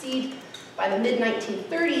succeed. By the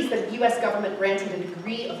mid-1930s, the US government granted a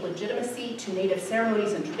degree of legitimacy to Native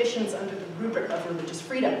ceremonies and traditions under the rubric of religious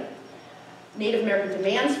freedom. Native American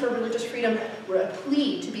demands for religious freedom were a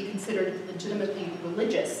plea to be considered legitimately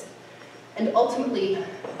religious, and ultimately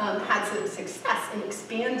had some success in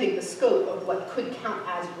expanding the scope of what could count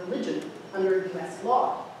as religion under US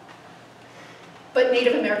law. But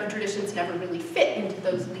Native American traditions never really fit into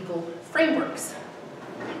those legal frameworks.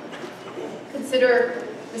 Consider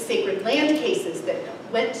the sacred land cases that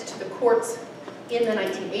went to the courts in the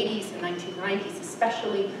 1980s and 1990s,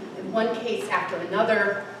 especially in one case after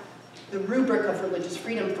another. The rubric of religious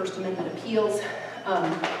freedom, First Amendment appeals,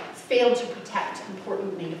 failed to protect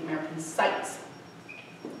important Native American sites.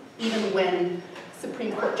 Even when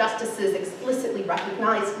Supreme Court justices explicitly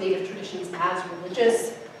recognized Native traditions as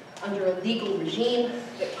religious under a legal regime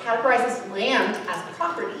that categorizes land as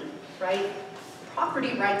property, right?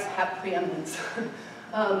 Property rights have preeminence.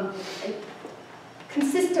 And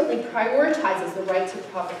consistently prioritizes the rights of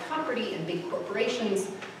private property and big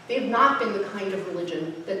corporations. They have not been the kind of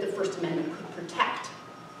religion that the First Amendment could protect.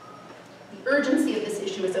 The urgency of this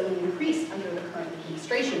issue has only increased under the current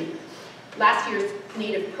administration. Last year's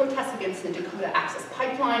Native protests against the Dakota Access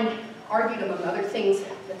Pipeline argued, among other things,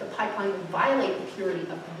 that the pipeline would violate the purity of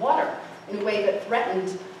the water in a way that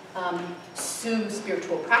threatened Sioux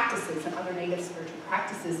spiritual practices and other native spiritual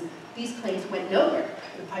practices. These claims went nowhere.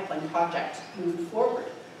 The pipeline project moved forward.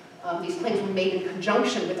 These claims were made in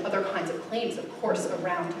conjunction with other kinds of claims, of course,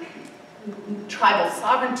 around tribal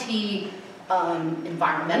sovereignty,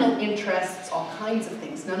 environmental interests, all kinds of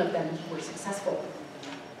things. None of them were successful.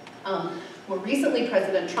 More recently,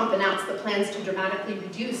 President Trump announced the plans to dramatically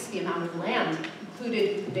reduce the amount of land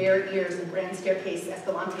included in Bear Ears and Grand Staircase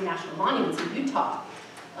Escalante National Monuments in Utah.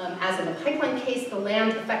 As in the pipeline case, the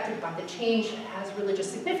land affected by the change has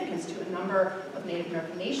religious significance to a number of Native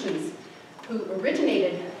American nations who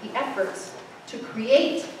originated the efforts to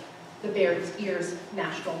create the Bear Ears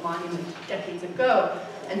National Monument decades ago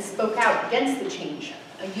and spoke out against the change.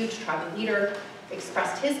 A huge tribal leader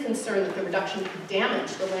expressed his concern that the reduction could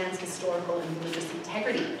damage the land's historical and religious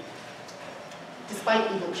integrity.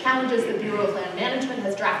 Despite legal challenges, the Bureau of Land Management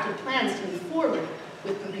has drafted plans to move forward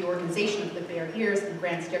with the reorganization of the Bear Ears and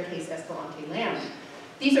Grand Staircase Escalante land.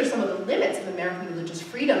 These are some of the limits of American religious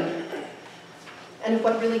freedom and of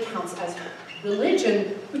what really counts as religion,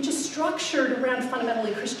 which is structured around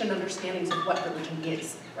fundamentally Christian understandings of what religion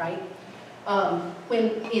is, right? When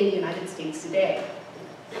in the United States today.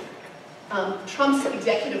 Trump's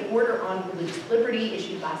executive order on religious liberty,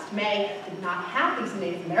 issued last May, did not have these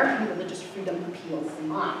Native American religious freedom appeals in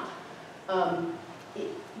mind.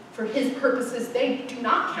 For his purposes, they do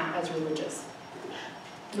not count as religious,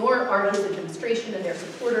 nor are his administration and their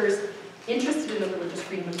supporters interested in the religious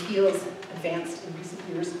freedom appeals advanced in recent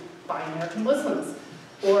years by American Muslims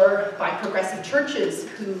or by progressive churches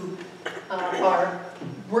who are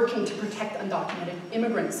working to protect undocumented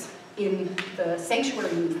immigrants in the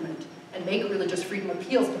sanctuary movement and make religious freedom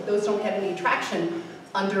appeals, but those don't have any traction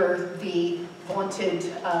under the vaunted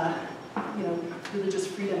religious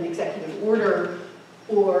freedom executive order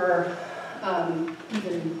or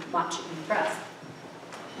even much in the press.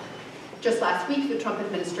 Just last week, the Trump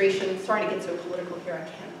administration, sorry to get so political here, I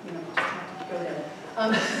can't, just have to go there.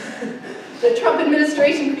 The Trump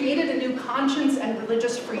administration created a new conscience and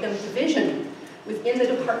religious freedom division within the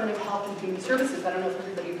Department of Health and Human Services. I don't know if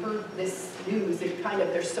everybody heard this news.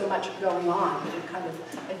 There's so much going on that it kind of,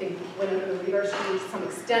 I think, went under the radar screen to some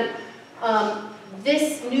extent.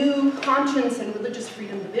 This new conscience and religious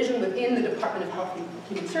freedom division within the Department of Health and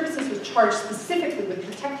Human Services was charged specifically with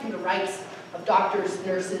protecting the rights of doctors,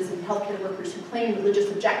 nurses, and healthcare workers who claim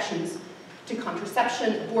religious objections to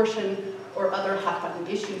contraception, abortion, or other hot-button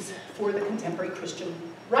issues for the contemporary Christian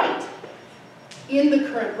right. In the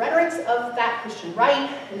current rhetorics of that Christian right,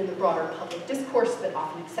 and in the broader public discourse that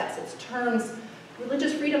often accepts its terms,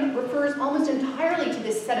 religious freedom refers almost entirely to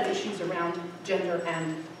this set of issues around gender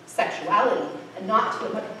and sexuality, and not to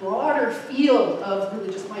a much broader field of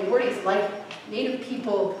religious minorities like Native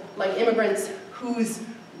people, like immigrants, whose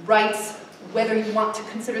rights, whether you want to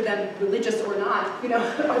consider them religious or not,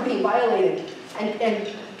 are being violated. And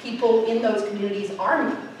people in those communities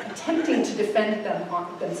are attempting to defend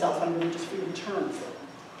themselves on religious freedom terms.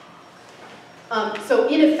 So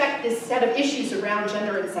in effect, this set of issues around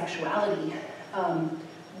gender and sexuality,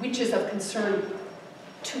 which is of concern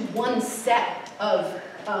to one set of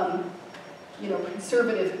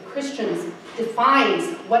conservative Christians,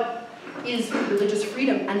 defines what is religious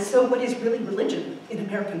freedom, and so what is really religion in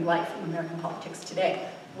American life, in American politics today.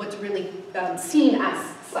 What's really seen as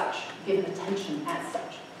such, given attention as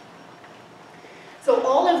such. So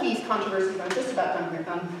all of these controversies, I'm just about done here,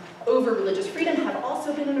 over religious freedom have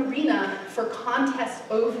also been an arena for contests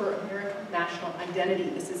over American national identity.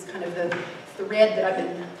 This is kind of the thread that I've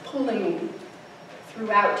been pulling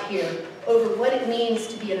throughout here, over what it means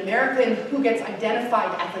to be an American who gets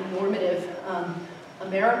identified as a normative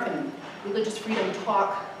American. Religious freedom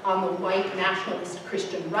talk on the white nationalist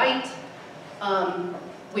Christian right,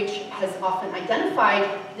 which has often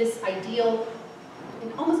identified this ideal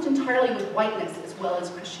almost entirely with whiteness as well as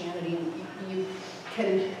Christianity. And you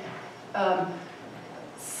can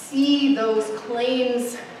see those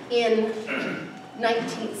claims in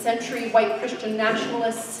 19th century white Christian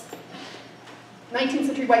nationalists. 19th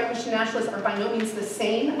century white Christian nationalists are by no means the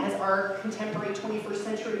same as our contemporary 21st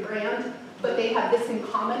century brand, but they have this in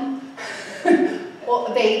common.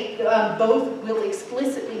 Well, they both will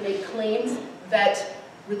explicitly make claims that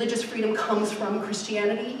religious freedom comes from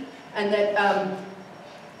Christianity, and that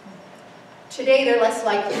today they're less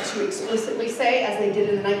likely to explicitly say, as they did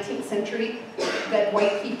in the 19th century, that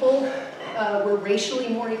white people were racially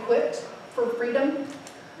more equipped for freedom.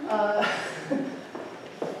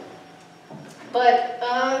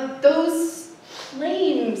 But those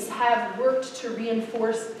claims have worked to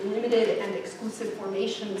reinforce limited and exclusive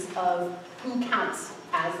formations of who counts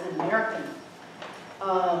as an American.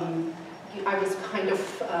 I was kind of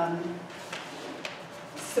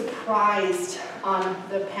surprised on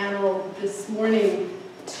the panel this morning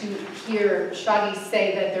to hear Shaggy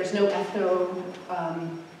say that there's no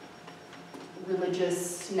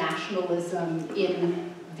ethno-religious nationalism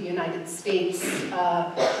in the United States,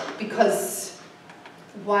 because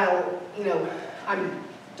while, you know, I'm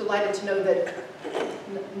delighted to know that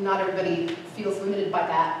not everybody feels limited by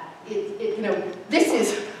that, you know,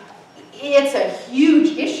 it's a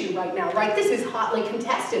huge issue right now, right? This is hotly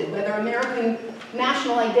contested, whether American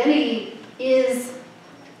national identity is,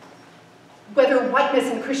 whether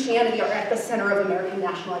whiteness and Christianity are at the center of American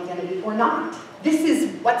national identity or not. This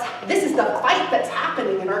is the fight that's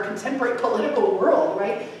happening in our contemporary political world,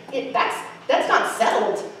 right? That's not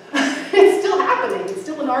settled. It's still happening. It's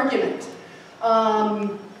still an argument.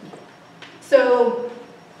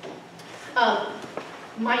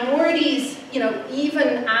 Minorities, you know,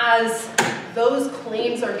 even as those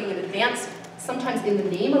claims are being advanced, sometimes in the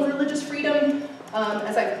name of religious freedom,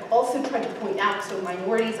 as I've also tried to point out, so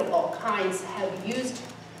minorities of all kinds have used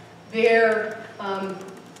their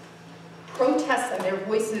protests and their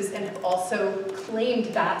voices and have also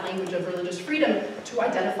claimed that language of religious freedom to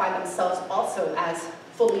identify themselves also as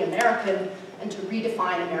fully American and to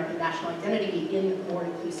redefine American national identity in more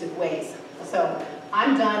inclusive ways. So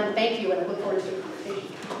I'm done. Thank you, and I look forward to the conversation.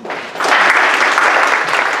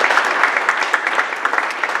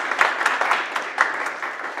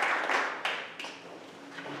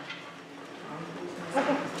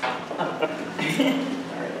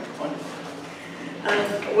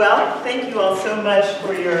 Well, thank you all so much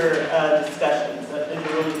for your discussions. They've been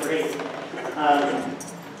really great.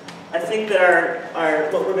 I think that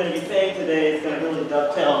what we're going to be saying today is going to really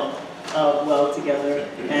dovetail well together.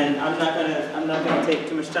 And I'm not going to take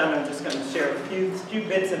too much time. I'm just going to share a few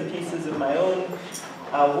bits and pieces of my own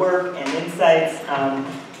work and insights.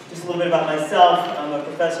 Just a little bit about myself. I'm a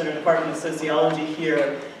professor in the Department of Sociology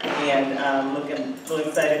here, and I'm really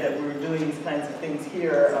excited that we're doing these kinds of things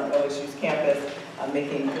here on OSU's campus,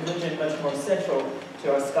 making religion much more central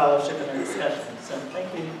to our scholarship and our discussion. So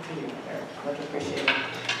thank you to you, Eric. Much appreciated.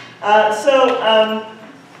 I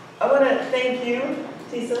want to thank you,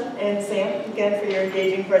 Tisa and Sam, again for your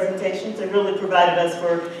engaging presentations. They really provided us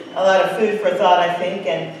for a lot of food for thought, I think,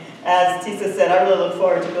 and as Tisa said, I really look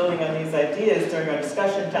forward to building on these ideas during our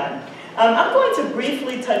discussion time. I'm going to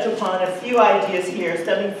briefly touch upon a few ideas here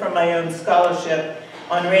stemming from my own scholarship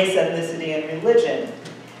on race, ethnicity, and religion.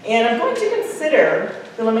 And I'm going to consider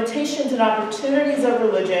the limitations and opportunities of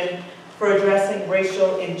religion for addressing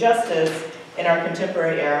racial injustice in our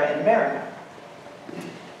contemporary era in America.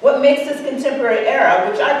 What makes this contemporary era,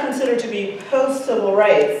 which I consider to be post-civil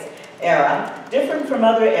rights era, different from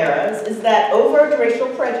other eras, is that overt racial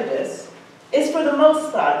prejudice is for the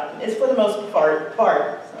most part,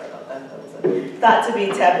 thought to be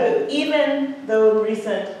taboo, even though in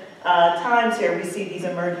recent times here we see these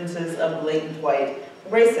emergences of blatant white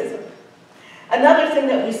racism. Another thing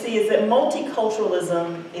that we see is that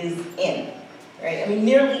multiculturalism is in, right? I mean,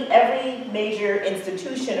 nearly every major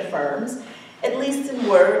institution affirms, at least in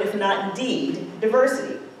word, if not in deed,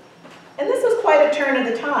 diversity. And this was quite a turn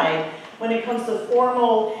of the tide when it comes to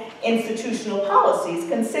formal institutional policies,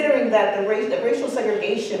 considering that racial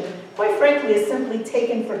segregation, quite frankly, is simply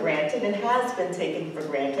taken for granted and has been taken for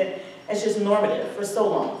granted as just normative for so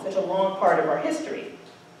long, such a long part of our history.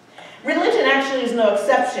 Religion actually is no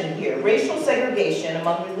exception here. Racial segregation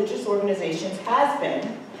among religious organizations has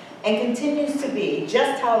been and continues to be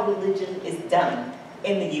just how religion is done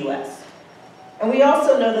in the U.S. And we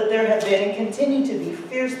also know that there have been and continue to be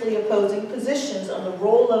fiercely opposing positions on the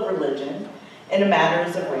role of religion in the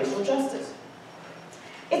matters of racial justice.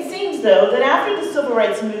 It seems, though, that after the Civil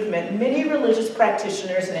Rights Movement, many religious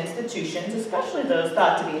practitioners and institutions, especially those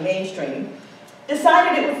thought to be mainstream,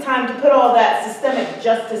 decided it was time to put all that systemic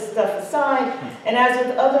justice stuff aside, and as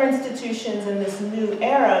with other institutions in this new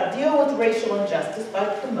era, deal with racial injustice by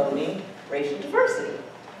promoting racial diversity.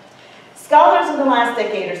 Scholars in the last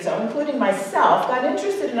decade or so, including myself, got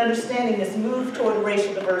interested in understanding this move toward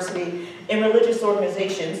racial diversity in religious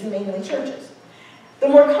organizations, mainly churches. The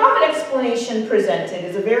more common explanation presented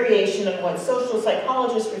is a variation on what social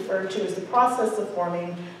psychologists refer to as the process of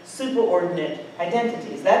forming superordinate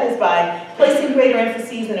identities. That is, by placing greater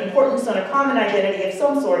emphasis and importance on a common identity of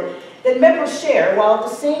some sort that members share, while at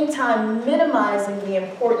the same time minimizing the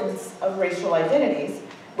importance of racial identities,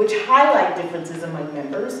 which highlight differences among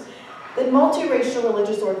members, that multiracial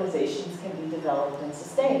religious organizations can be developed and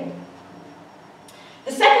sustained.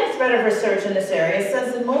 The second thread of research in this area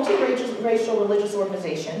says that multiracial religious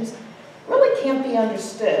organizations really can't be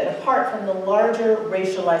understood apart from the larger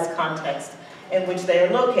racialized context in which they are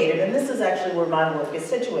located, and this is actually where my work is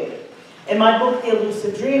situated. In my book, The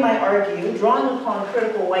Elusive Dream, I argue, drawing upon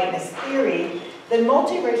critical whiteness theory, that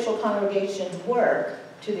multiracial congregations work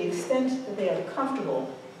to the extent that they are comfortable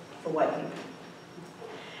for white people.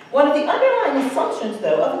 One of the underlying assumptions,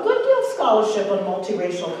 though, of a good deal of scholarship on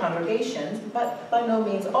multiracial congregations, but by no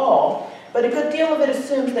means all, but a good deal of it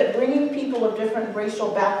assumes that bringing people of different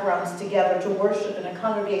racial backgrounds together to worship in a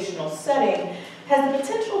congregational setting has the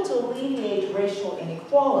potential to alleviate racial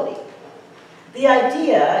inequality. The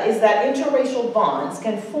idea is that interracial bonds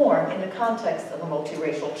can form in the context of a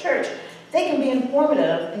multiracial church. They can be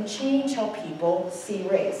informative and change how people see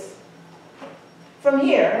race. From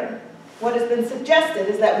here, what has been suggested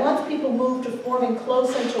is that once people move to forming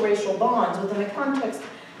close interracial bonds within the context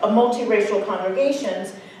of multiracial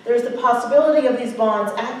congregations, there is the possibility of these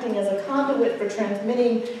bonds acting as a conduit for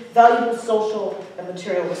transmitting valuable social and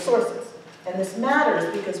material resources. And this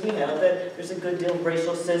matters because we know that there's a good deal of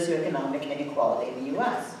racial socioeconomic inequality in the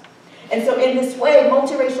U.S. And so in this way,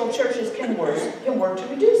 multiracial churches can work to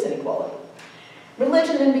reduce inequality.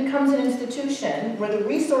 Religion then becomes an institution where the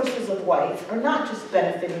resources of whites are not just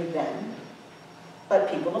benefiting them,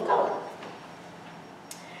 but people of color.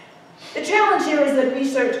 The challenge here is that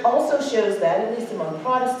research also shows that, at least among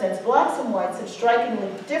Protestants, blacks and whites have strikingly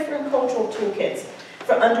different cultural toolkits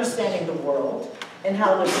for understanding the world and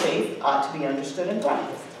how their faith ought to be understood and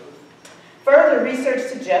practiced. Further, research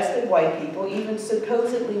suggests that white people, even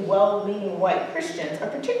supposedly well-meaning white Christians, are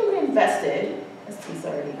particularly invested, as Tisa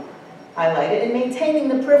already highlighted, in maintaining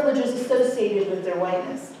the privileges associated with their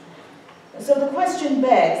whiteness. And so the question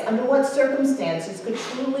begs, under what circumstances could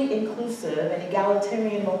truly inclusive and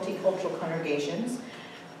egalitarian multicultural congregations,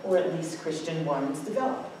 or at least Christian ones,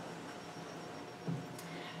 develop?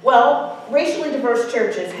 Well, racially diverse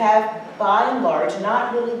churches have, by and large,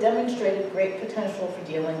 not really demonstrated great potential for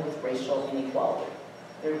dealing with racial inequality.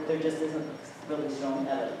 There just isn't really strong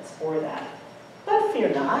evidence for that. But fear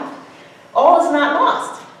not, all is not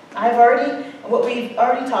lost. What we've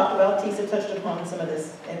already talked about, Tisa touched upon some of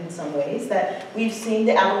this in some ways, that we've seen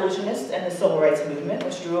the abolitionists and the civil rights movement,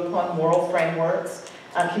 which drew upon moral frameworks,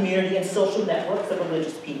 community and social networks of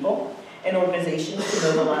religious people, and organizations to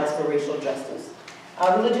mobilize for racial justice.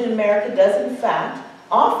 Religion in America does, in fact,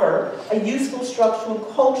 offer a useful structural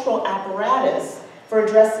and cultural apparatus for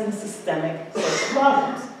addressing systemic social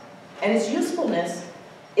problems. And its usefulness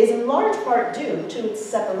is in large part due to its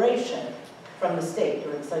separation from the state,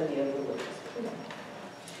 or its idea of religious freedom.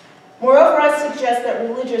 Moreover, I suggest that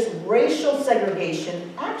religious racial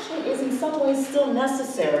segregation actually is in some ways still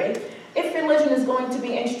necessary if religion is going to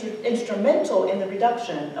be instrumental in the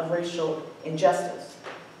reduction of racial injustice.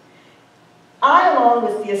 I, along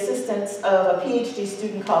with the assistance of a PhD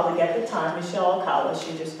student colleague at the time, Michelle Alcala,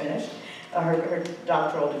 she just finished her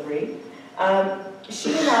doctoral degree,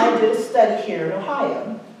 she and I did a study here in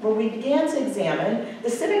Ohio where we began to examine the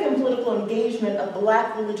civic and political engagement of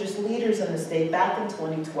black religious leaders in the state back in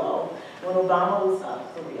 2012 when Obama was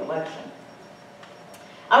up for re-election.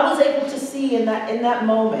 I was able to see in that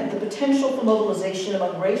moment the potential for mobilization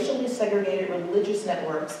among racially segregated religious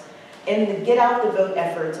networks in the get-out-the-vote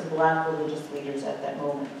efforts of black religious leaders at that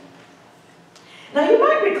moment. Now, you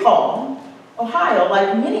might recall, Ohio,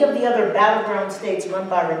 like many of the other battleground states run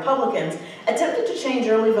by Republicans, attempted to change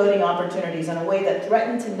early voting opportunities in a way that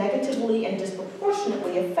threatened to negatively and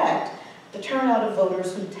disproportionately affect the turnout of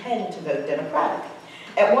voters who tend to vote Democratic.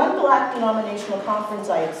 At one black denominational conference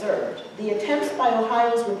I observed, the attempts by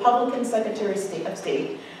Ohio's Republican Secretary of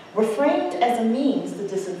State were framed as a means to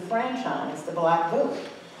disenfranchise the black vote.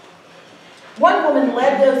 One woman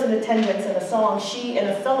led those in attendance in a song she and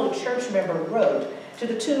a fellow church member wrote to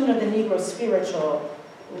the tune of the Negro spiritual,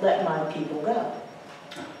 "Let My People Go."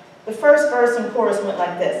 The first verse and chorus went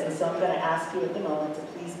like this, and so I'm going to ask you at the moment to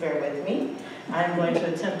please bear with me. I'm going to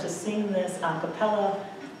attempt to sing this a cappella,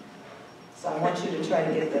 so I want you to try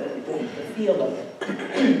to get the feel of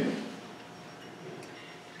it.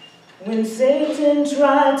 When Satan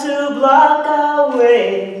tried to block our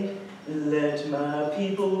way, let my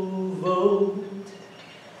people vote.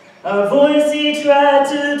 Our voice he tried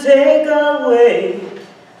to take away,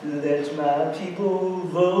 let my people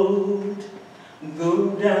vote. Go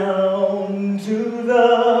down to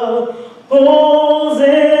the polls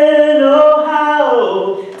in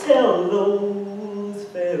Ohio, tell those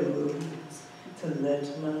fellows to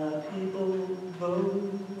let my people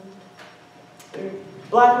vote.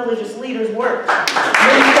 Black religious leaders worked.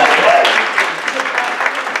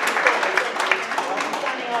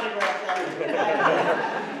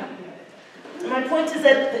 point is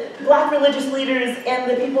that the black religious leaders and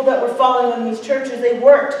the people that were following in these churches, they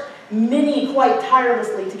worked, many quite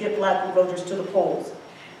tirelessly, to get black voters to the polls.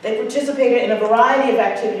 They participated in a variety of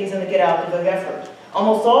activities in the Get Out the Vote effort.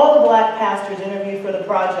 Almost all the black pastors interviewed for the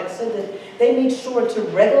project said that they made sure to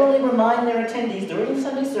regularly remind their attendees during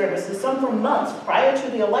Sunday services, some for months prior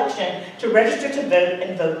to the election, to register to vote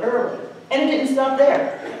and vote early. And it didn't stop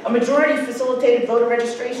there. A majority facilitated voter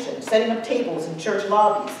registration, setting up tables in church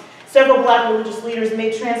lobbies. Several black religious leaders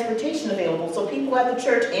made transportation available so people at the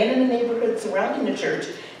church and in the neighborhood surrounding the church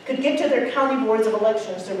could get to their county boards of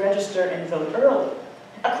elections to register and vote early.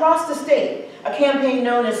 Across the state, a campaign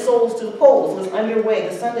known as Souls to the Polls was underway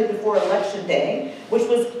the Sunday before Election Day, which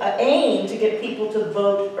was aimed to get people to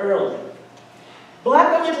vote early.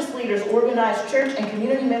 Black religious leaders organized church and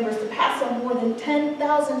community members to pass on more than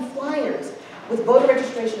 10,000 flyers with voter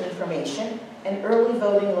registration information and early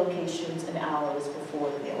voting locations and hours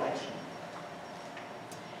before the election.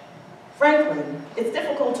 Frankly, it's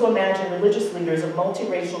difficult to imagine religious leaders of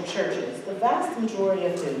multiracial churches, the vast majority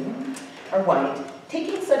of whom are white,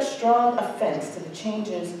 taking such strong offense to the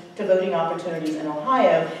changes to voting opportunities in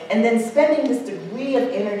Ohio, and then spending this degree of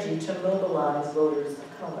energy to mobilize voters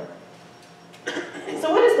of color.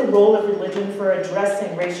 So what is the role of religion for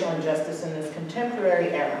addressing racial injustice in this contemporary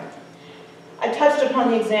era? I touched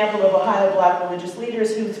upon the example of Ohio black religious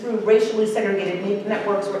leaders who, through racially segregated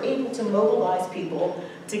networks, were able to mobilize people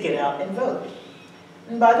to get out and vote.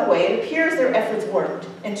 And by the way, it appears their efforts worked.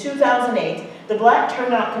 In 2008, the black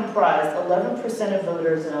turnout comprised 11% of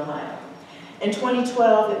voters in Ohio. In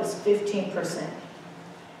 2012, it was 15%.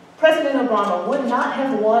 President Obama would not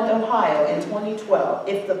have won Ohio in 2012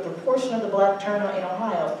 if the proportion of the black turnout in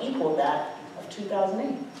Ohio equaled that of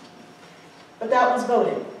 2008. But that was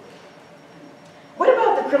voted. What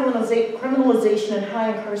about the criminalization and high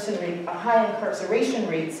incarceration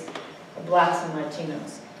rates of blacks and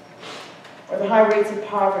Latinos? Or the high rates of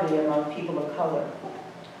poverty among people of color?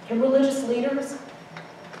 Can religious leaders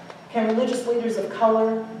of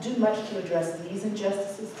color do much to address these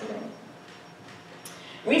injustices today?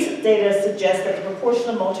 Recent data suggests that the proportion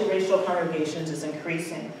of multiracial congregations is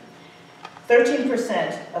increasing.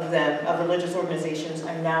 13% of them, of religious organizations,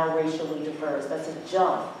 are now racially diverse. That's a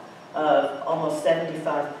jump of almost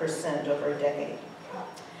 75% over a decade.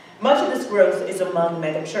 Much of this growth is among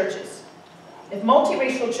mega churches. If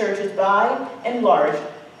multiracial churches, by and large,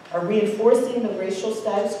 are reinforcing the racial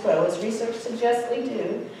status quo, as research suggests they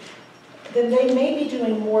do, then they may be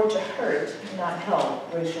doing more to hurt, not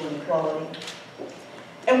help, racial inequality.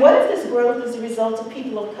 And what if this growth is a result of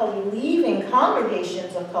people of color leaving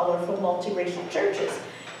congregations of color for multiracial churches?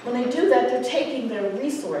 When they do that, they're taking their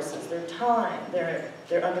resources, their time, their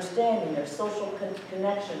understanding, their social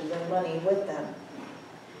connections, their money with them.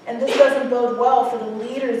 And this doesn't bode well for the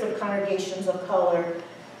leaders of congregations of color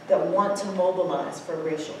that want to mobilize for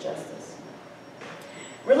racial justice.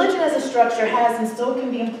 Religion as a structure has and still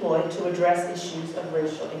can be employed to address issues of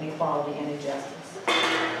racial inequality and injustice.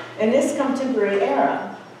 In this contemporary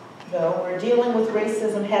era, though, where dealing with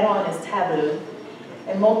racism head-on is taboo,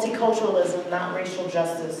 and multiculturalism, not racial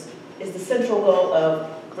justice, is the central goal of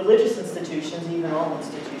religious institutions, even all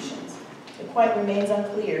institutions, it quite remains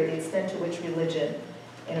unclear the extent to which religion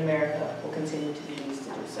in America will continue to be used to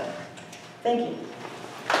do so. Thank you.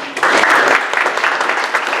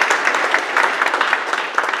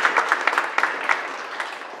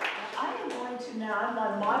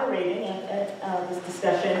 I'm moderating this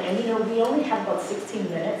discussion, and we only have about 16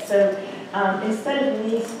 minutes, so instead of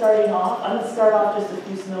me starting off, I'm going to start off just a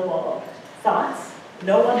few snowball thoughts.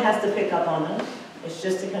 No one has to pick up on them. It's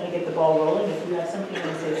just to kind of get the ball rolling. If you have something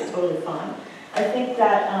to say, it's totally fine. I think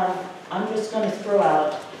that I'm just going to throw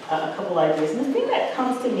out a couple ideas. And the thing that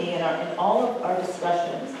comes to me in all of our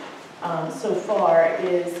discussions so far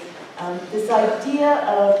is this idea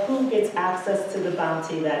of who gets access to the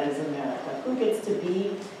bounty that is America, who gets to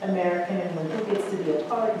be American, and who gets to be a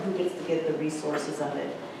part, and who gets to get the resources of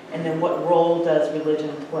it, and then what role does religion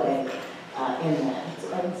play in that. It's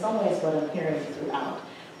in some ways what I'm hearing throughout.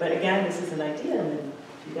 But again, this is an idea, and then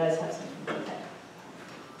if you guys have something to say.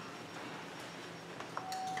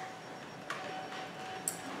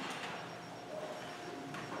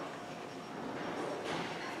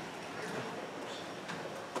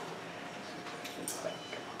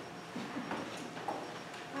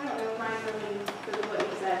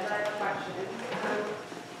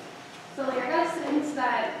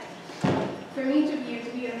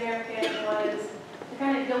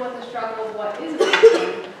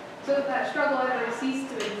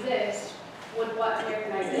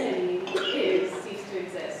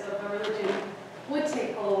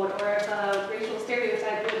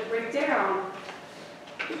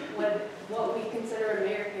 what we consider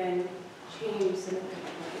American changed significantly.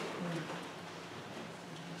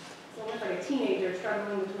 So almost like a teenager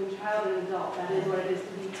struggling between child and adult. That is what it is to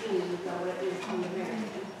be teen, is not what it is to be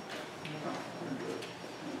American.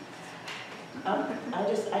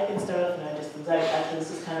 I can start off, and actually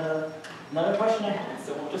this is kind of another question I had,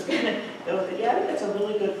 so we'll just kind of go with it. Yeah, I think that's a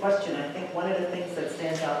really good question. I think one of the things that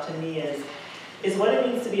stands out to me is what it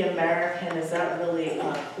means to be American. Is that really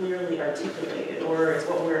clearly articulated, or is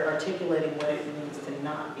what we're articulating what it means to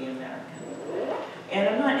not be American?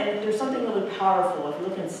 And there's something really powerful. If you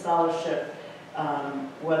look in scholarship,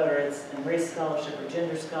 whether it's in race scholarship or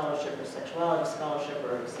gender scholarship or sexuality scholarship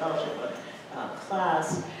or scholarship of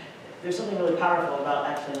class, there's something really powerful about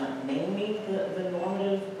actually not naming the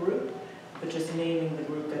normative group, but just naming the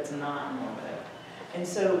group that's not normative. And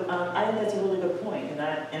so I think that's a really good point.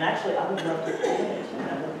 And actually, I would love to hear it.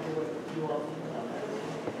 I would love to hear what you all think about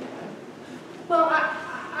that. Well,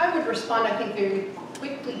 I would respond, I think, very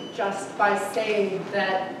quickly just by saying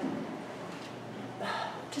that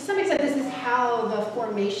to some extent this is how the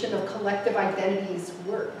formation of collective identities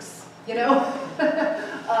works, you know?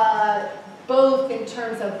 Both in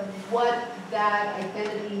terms of what that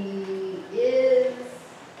identity is,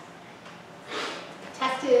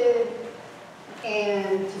 tested,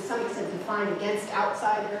 and to some extent defined against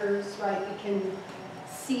outsiders, right? You can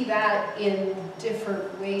see that in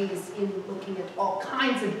different ways in looking at all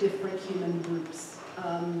kinds of different human groups.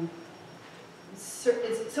 So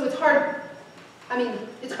it's hard, I mean,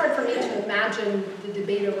 it's hard for me to imagine the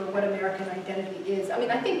debate over what American identity is. I mean,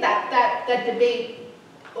 I think that debate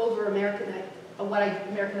over what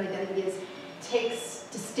American identity is takes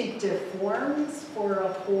distinctive forms for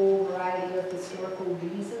a whole variety of historical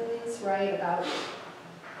reasons, right, about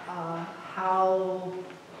how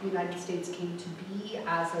the United States came to be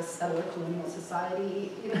as a settler colonial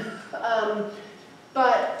society, you know.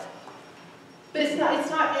 But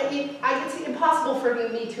it's impossible for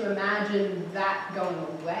me to imagine that going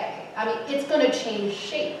away. I mean, it's going to change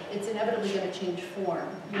shape. It's inevitably going to change form.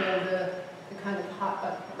 You know, the kind of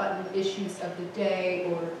hot button issues of the day,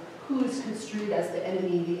 or who's construed as the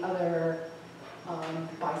enemy, the other,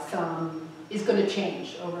 by some, is going to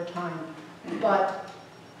change over time. But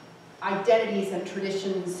identities and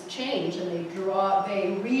traditions change, and they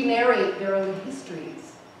re-narrate their own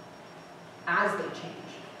histories as they change.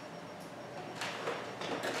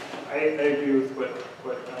 I agree with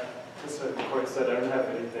what Tisa and Korie said. I don't have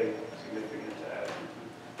anything significant to add.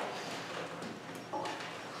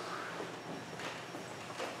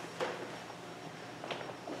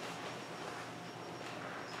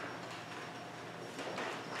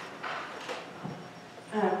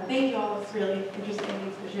 Thank you all. It's really interesting.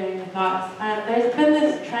 Thanks for sharing your thoughts. There's been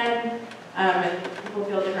this trend, and people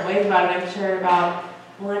feel different ways about it, I'm sure, about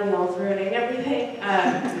millennials ruining everything.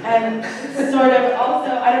 And sort of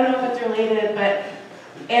also, I don't know if it's related, but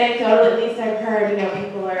anecdotally, at least I've heard,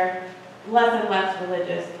 people are less and less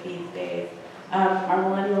religious these days. Are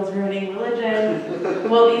millennials ruining religion?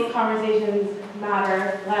 Will these conversations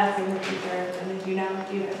matter less in the future than they do now?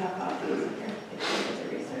 Do you guys have thoughts on this in your experience or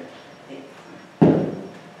research?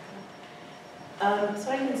 So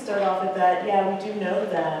I can start off with that. Yeah, we do know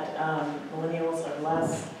that millennials are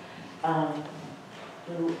less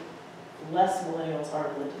millennials are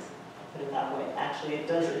religious. Put it that way. Actually, it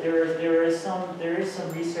does. There is some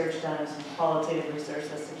research done, some qualitative research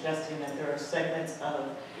that's suggesting that there are segments of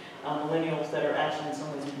millennials that are actually in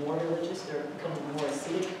some ways more religious. They're becoming more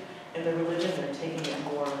acidic in their religion. They're taking it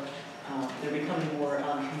more. They're becoming more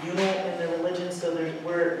communal in their religion. So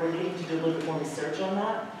we're needing to do a little bit more research on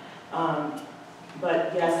that.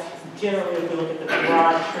 But yes, generally, if we look at the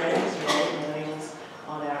broad trends, millennials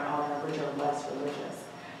on average are less religious.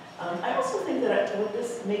 I also think that what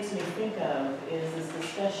this makes me think of is this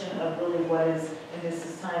discussion of really what is, and this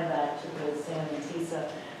is tying back to the Sam and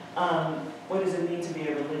Tisa, what does it mean to be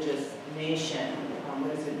a religious nation?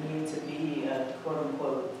 What does it mean to be a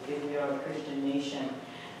quote-unquote, if we are a Christian nation?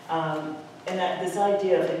 And this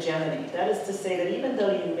idea of hegemony, that is to say that even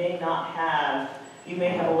though you may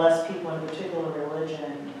have less people in a particular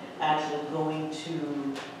religion actually going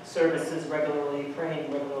to services regularly,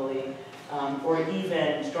 praying regularly, or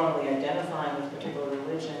even strongly identifying with a particular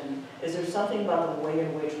religion, is there something about the way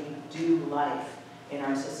in which we do life in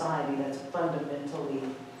our society that's fundamentally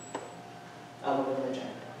of a religion?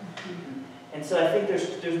 Mm-hmm. And so I think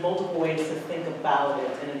there's multiple ways to think about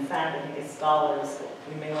it, and in fact, I think as scholars,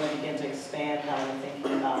 we may want to begin to expand how we're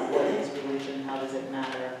thinking about what is religion, how does it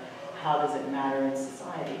matter in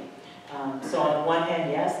society. So on the one hand,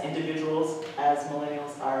 yes, individuals as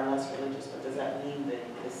millennials are less religious, but does that mean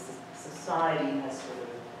that this society has sort of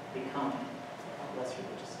become less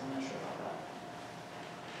religious. I'm not sure about that.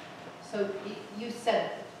 So you said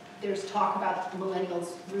there's talk about millennials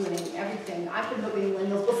ruining everything. I've been hoping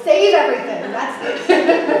millennials will save everything. That's it.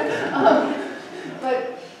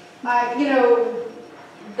 But you know,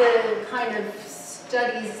 the kind of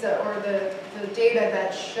studies or the data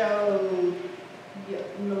that show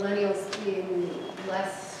millennials being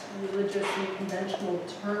less religious in conventional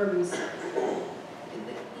terms,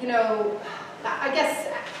 you know, I guess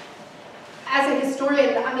as a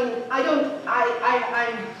historian, I mean,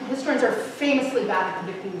 historians are famously bad at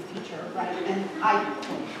predicting the future, right? And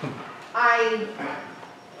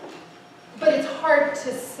but it's hard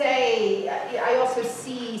to say. I also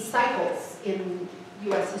see cycles in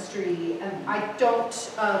U.S. history, and I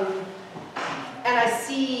don't, and I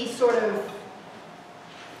see sort of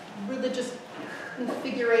religious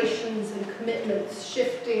configurations and commitments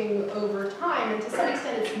shifting over time, and to some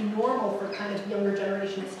extent it's normal for kind of younger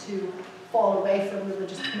generations to fall away from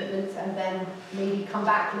religious commitments and then maybe come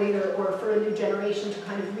back later, or for a new generation to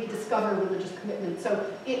kind of rediscover religious commitments. So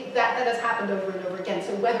that has happened over and over again.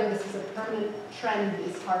 So whether this is a permanent trend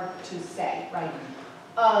is hard to say, right?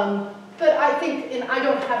 But I think, and I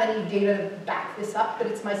don't have any data to back this up, but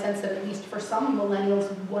it's my sense that at least for some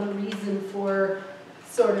millennials, one reason for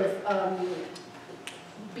sort of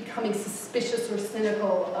becoming suspicious or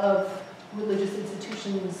cynical of religious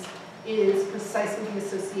institutions is precisely the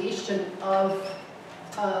association of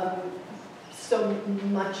so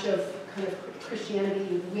much of kind of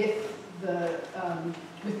Christianity with the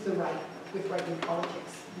right, with right-wing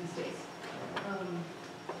politics these days.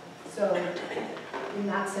 So in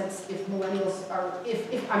that sense, if millennials are,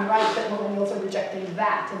 if I'm right that millennials are rejecting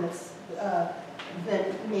that, and it's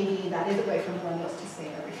then maybe that is a way for millennials to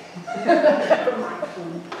say everything from my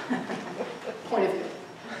own point of view.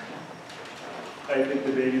 I think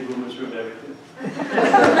the baby boomers ruined everything.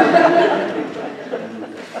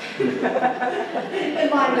 In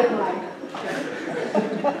line with mine.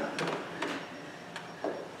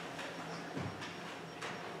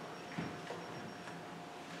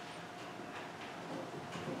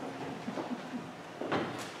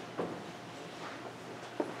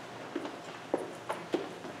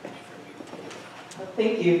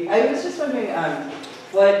 Thank you. I was just wondering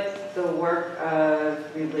what the work of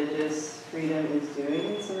religious freedom is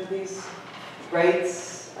doing in some of these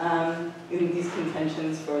rights, in these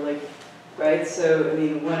contentions for like rights. So I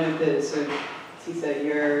mean, one of the, so Tisa,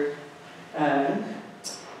 you're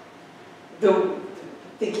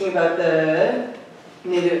thinking about the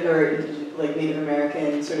Native or like Native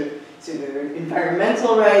American sort of, so there are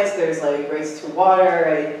environmental rights, there's like rights to water,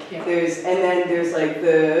 right? Yeah. And then there's like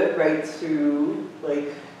the right to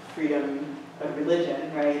like freedom of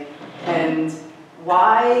religion, right? And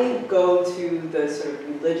why go to the sort of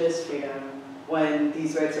religious freedom when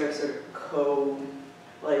these rights are sort of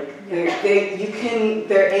like there are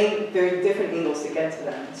different angles to get to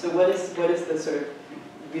them. So what is the sort of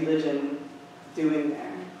religion doing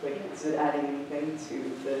there? Like, is it adding anything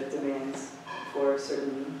to the demands for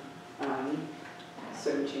certain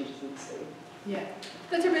changes in the state? Yeah,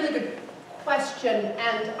 that's a really good question,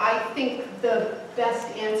 and I think the best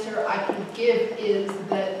answer I can give is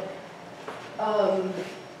that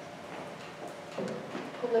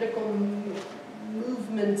political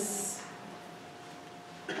movements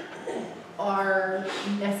are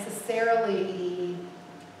necessarily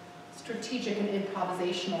strategic and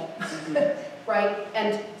improvisational, right?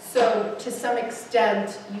 And so to some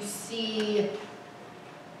extent you see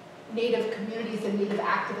Native communities and Native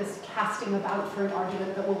activists casting about for an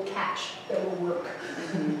argument that will catch, that will work,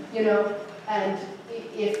 you know? And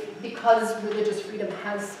because religious freedom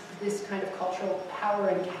has this kind of cultural power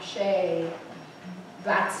and cachet,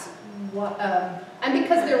 that's what, and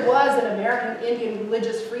because there was an American Indian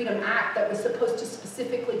Religious Freedom Act that was supposed to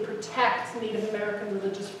specifically protect Native American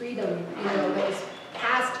religious freedom, you know, that was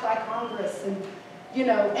passed by Congress and, you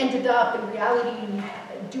know, ended up in reality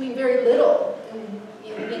doing very little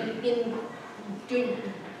in doing,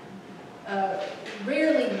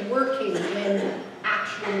 rarely working when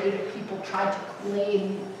actual Native people tried to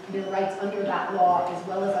claim their rights under that law as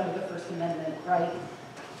well as under the First Amendment, right?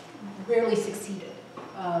 Rarely succeeded.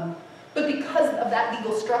 But because of that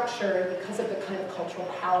legal structure, and because of the kind of cultural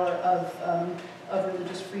power of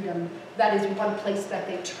religious freedom, that is one place that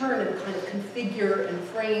they turn and kind of configure and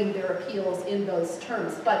frame their appeals in those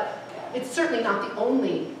terms. But it's certainly not the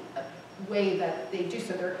only way that they do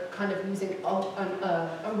so. They're kind of using an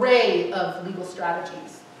array of legal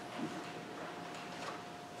strategies.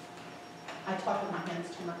 I talk with my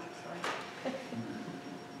hands too much, sorry.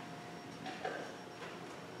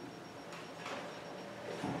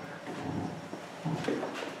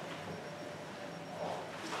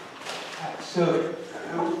 So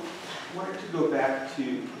I wanted to go back to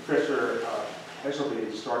Professor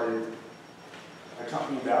Haselby started by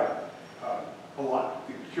talking about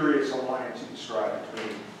the curious alliance you described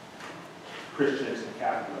between Christians and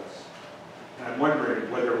Catholics. And I'm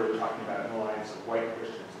wondering whether we're talking about an alliance of white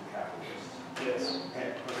Christians and Catholics. Yes.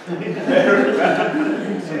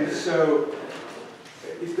 And so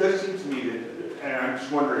it does seem to me that, and I'm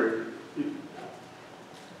just wondering if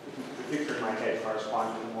the picture in my head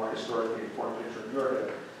corresponds to a more historically informed picture in your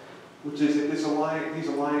head, which is that these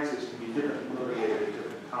alliances can be differently motivated at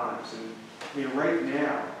different times. And I mean, right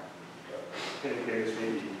now, and again, this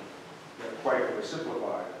may be quite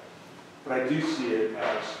oversimplified, but I do see it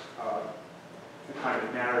as a kind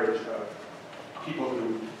of marriage of people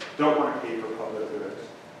who don't want to pay for public goods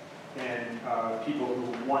and people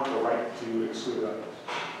who want the right to exclude others.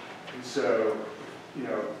 And so, you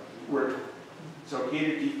know, it's okay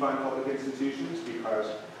to defund public institutions because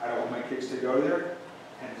I don't want my kids to go there,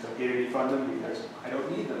 and it's okay to defund them because I don't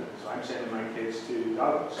need them, so I'm sending my kids to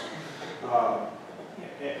Davos.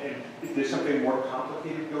 And if there's something more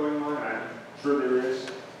complicated going on, I'm sure there is,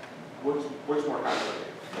 what's more complicated?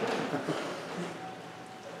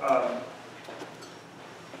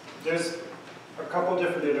 There's a couple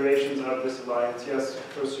different iterations of this alliance. Yes,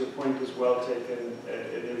 of course, your point is well taken.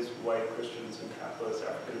 It is white Christians and Catholics.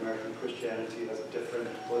 African American Christianity has a different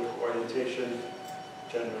political orientation,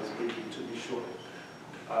 generally speaking, to be sure.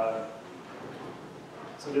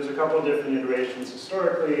 So there's a couple of different iterations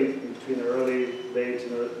historically between the late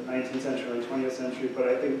 19th century and the 20th century, but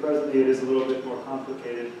I think presently it is a little bit more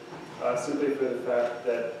complicated simply for the fact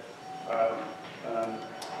that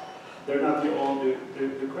they're not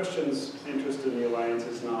the Christians' interest in the alliance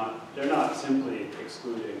is not, they're not simply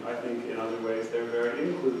excluding. I think in other ways they're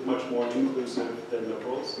very much more inclusive than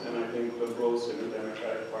liberals, and I think liberals in the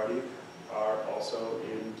Democratic Party are also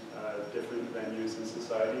in different venues in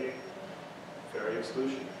society very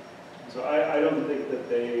exclusionary. So I don't think that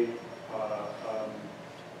they,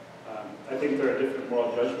 I think there are different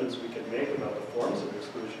moral judgments we can make about the forms of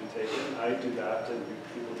exclusion taken. I do that, and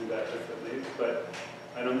people do that differently, but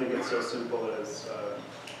I don't think it's so simple as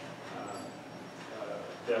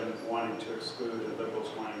them wanting to exclude and liberals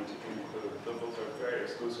wanting to include. Liberals are very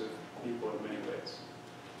exclusive people in many ways.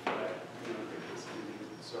 I don't think this is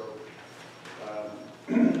so.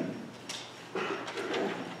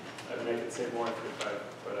 I'd make it say more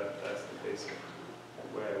but that's the basic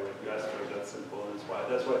way I would guess it. That's simple, and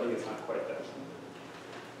that's why I think it's not quite that simple.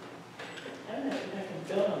 I don't know if I can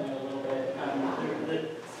build on that a little bit. The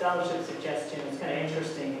scholarship suggestion is kind of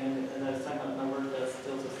interesting, and I was talking about the word that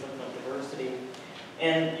deals with something like diversity.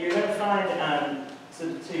 And you're going to find, so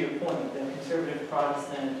to your point, that conservative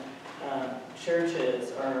Protestant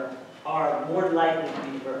churches are more likely to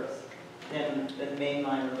be diverse than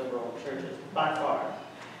mainline or liberal churches, by far.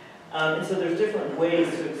 And so there's different ways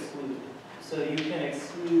to exclude. So you can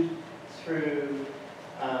exclude through,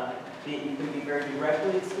 you can be very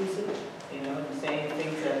directly exclusive, you know, saying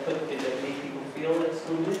things that make people feel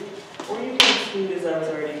excluded. Or you can exclude, as I was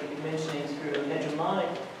already mentioning, through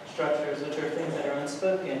hegemonic structures, which are things that are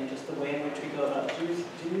unspoken, just the way in which we go about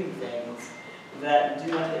doing things that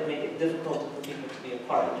do not make it difficult for people to be a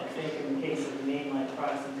part. And I think in the case of mainline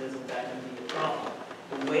Protestantism, that can be a problem.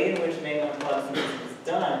 The way in which mainline Protestantism is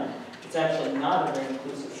done, it's actually not a very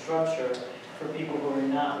inclusive structure for people who are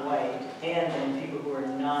not white and then people who are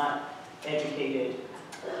not educated,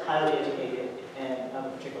 highly educated, and of a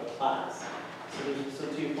particular class. So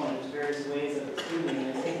to your point, there's various ways of excluding,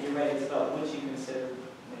 and I think you're right, it's about which you consider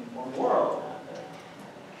more moral.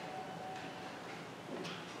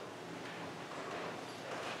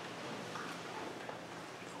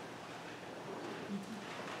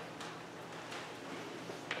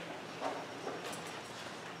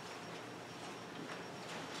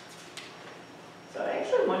 So I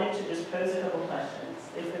actually wanted to just pose a couple questions.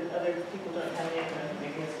 If other people don't have any,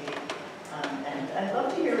 maybe it's me. And I'd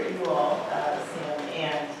love to hear what you all, Sam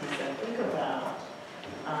and Tisa, think about.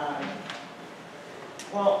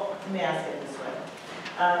 Well, let me ask it this way.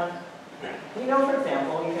 We know, for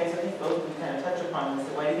example, you guys, I think both we kind of touch upon this,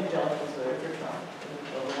 that white evangelicals voted for Trump,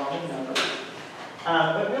 overwhelming numbers.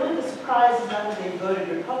 But really the surprise is not that they voted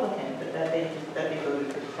Republican, but that they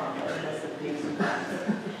voted for Trump. That's the big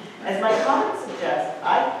surprise. As my comment suggests,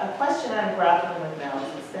 a question I'm grappling with now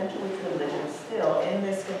is essentially religion still, in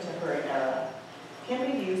this contemporary era,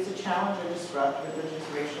 can be used to challenge or disrupt religious,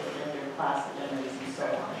 racial, gender, class identities, and so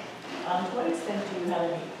on. To what extent do you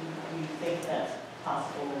think that's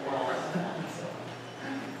possible while so,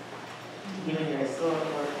 given your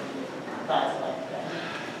historical work and thoughts like that?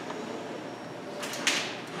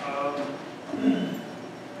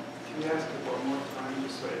 Can you ask a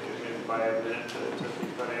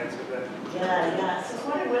Yeah.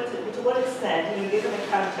 So I was wondering to what extent, given the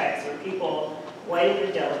context where people, white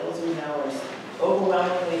evangelicals we know are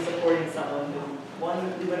overwhelmingly supporting someone who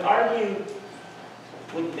would argue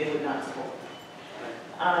they would not support.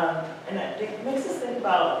 And it makes us think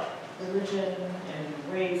about religion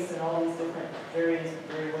and race and all these different various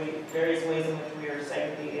ways in which we are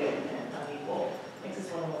segregated and unequal. Makes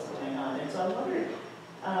us wonder what's going on. And so I wondered,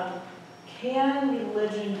 can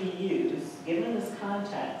religion be used, given this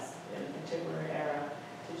context in a contemporary era,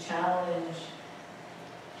 to challenge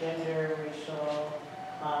gender, racial,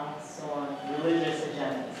 so on, religious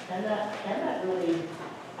agendas? Can that really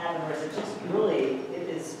happen, or is it just really, it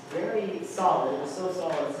is very solid, it is so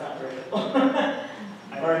solid it's not breakable,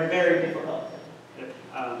 or very difficult?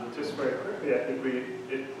 Just very quickly, I think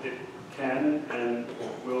it can and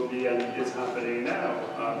will be and is happening now.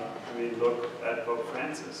 I mean, look at Pope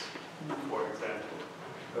Francis, for example.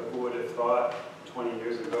 Who would have thought 20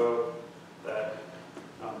 years ago that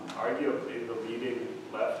arguably the leading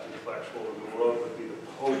left intellectual in the world would be the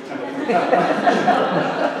Pope?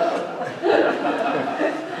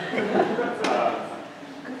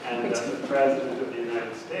 And that the President of the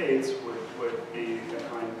United States would be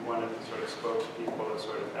one of the sort of spokespeople of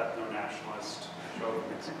sort of ethno-nationalist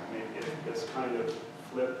chauvinism. I mean, this kind of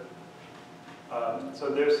flip. So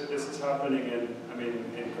this is happening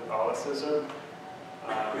in Catholicism.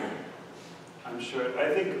 I'm sure,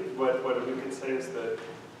 I think what we could say is that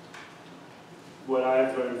what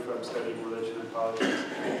I've learned from studying religion and politics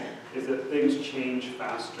is that things change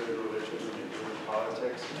faster in religion than they do in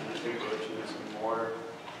politics, and I think religion is a more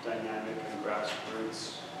dynamic and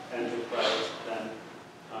grassroots enterprise than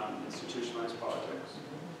institutionalized politics.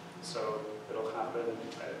 So it'll happen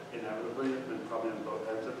inevitably and probably on both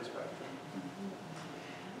ends of the spectrum.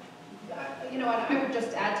 And I would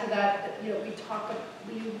just add to that, we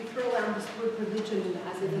throw around this word religion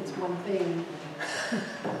as if it's one thing.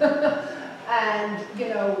 And,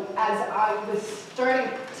 as I was starting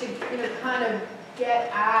to, kind of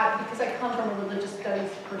get at, because I come from a religious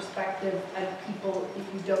studies perspective, and people,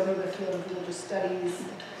 if you don't know the field of religious studies,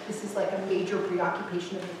 this is like a major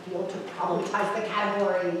preoccupation of the field to problematize the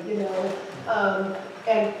category,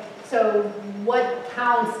 and so what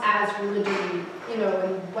counts as religion,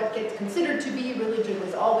 and what gets considered to be religion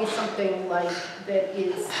is always something like that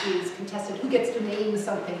is contested. Who gets to name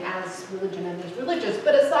something as religion and is religious?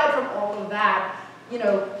 But aside from all of that,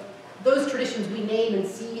 those traditions we name and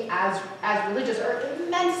see as religious are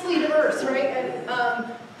immensely diverse, right? And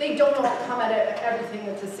they don't all come at everything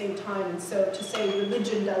at the same time. And so to say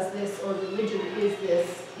religion does this or religion is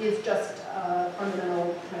this is just a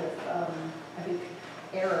fundamental kind of, I think,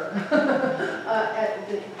 error.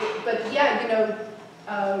 But yeah,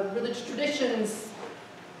 religious traditions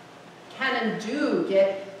can and do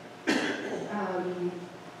get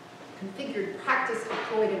configured, practiced,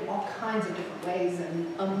 deployed in all kinds of different ways,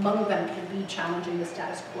 and among them can be challenging the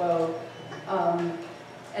status quo.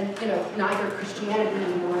 And neither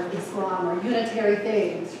Christianity nor Islam are unitary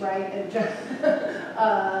things, right? And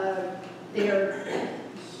they're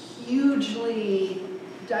hugely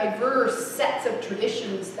diverse sets of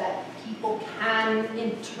traditions that people can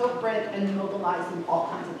interpret and mobilize in all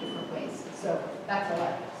kinds of different ways. So that's all I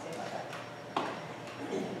have to say about that.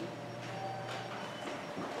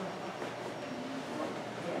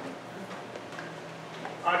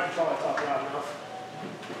 I can probably talk loud enough.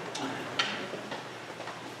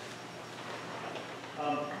 I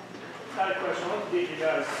had a question. I want to get you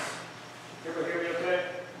guys. Everybody hear me okay?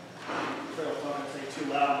 I'm afraid I'm not going to say too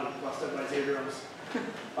loud and bust up my eardrums.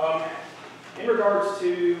 In regards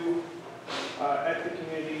to ethnic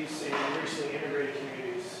communities and recently integrated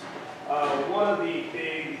communities, one of the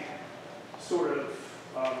big sort of,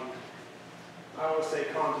 I don't want to say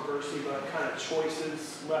controversy, but kind of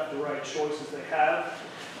choices, left or right choices they have,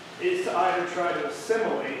 is to either try to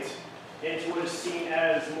assimilate into what is seen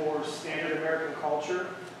as more standard American culture,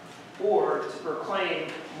 or to proclaim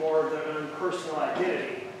more of their own personal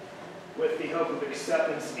identity with the hope of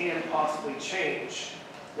acceptance and possibly change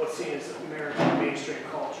what's seen as American mainstream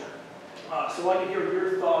culture. So I'd like to hear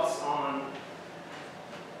your thoughts on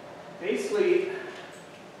basically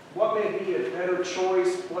what may be a better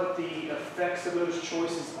choice, what the effects of those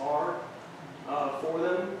choices are for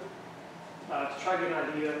them, to try to get an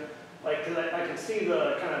idea. Like, because I can see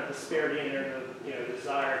the kind of disparity in there, the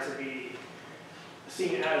desire to be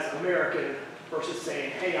seen as American versus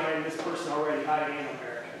saying, hey, I am this person already, I am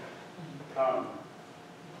American.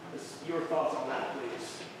 Your thoughts on that,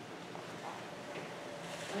 please.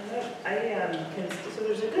 So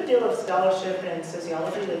there's a good deal of scholarship in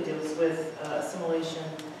sociology that deals with assimilation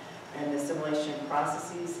and assimilation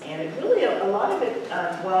processes. And it really, a lot of it,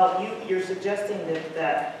 while you're suggesting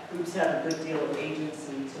that groups have a good deal of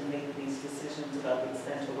agency to make these decisions about the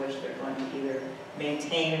extent to which they're going to either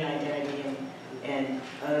maintain an identity and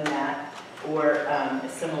own that, or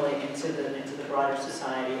assimilate into the broader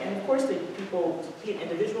society. And of course,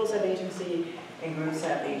 individuals have agency and groups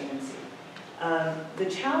have agency. The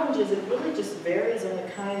challenge is it really just varies on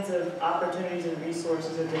the kinds of opportunities and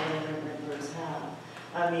resources that different immigrant groups have.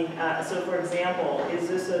 I mean, so for example, is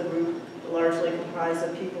this a group largely comprised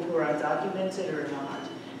of people who are undocumented or not?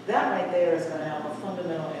 That right there is going to have a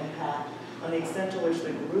fundamental impact on the extent to which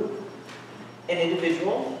the group, an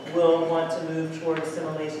individual, will want to move toward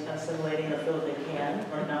assimilating or feel that they can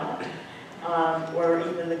or not, or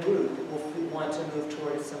even the group will want to move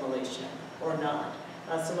toward assimilation or not.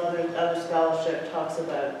 Some other scholarship talks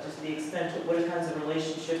about just the extent of what kinds of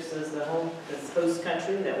relationships does the host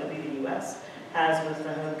country, that would be the U.S., has with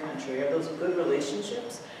the home country. Are those good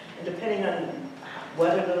relationships? And depending on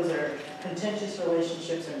whether those are contentious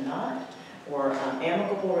relationships or not, or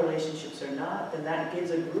amicable relationships or not, then that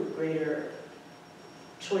gives a group greater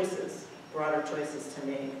choices, broader choices to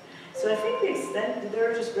make. So I think the extent that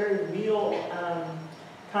there are just very real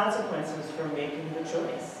consequences for making the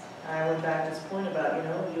choice. I went back to this point about,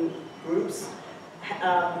 groups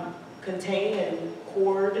contain and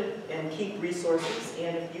hoard and keep resources,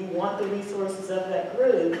 and if you want the resources of that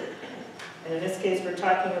group, and in this case we're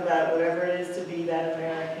talking about whatever it is to be that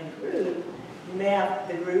American group, you may have,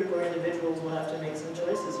 the group or individuals will have to make some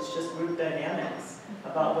choices. It's just group dynamics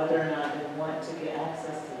about whether or not they want to get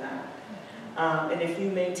access to that. And if you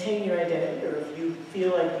maintain your identity, or if you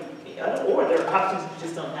feel like or there are options you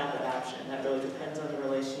just don't have that option. That really depends on the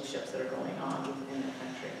relationships that are going on within the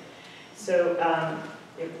country. So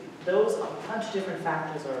if those, a bunch of different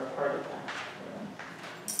factors are a part of that.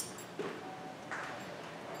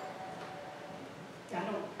 I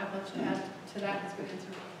don't have much to add to that. It's good answer.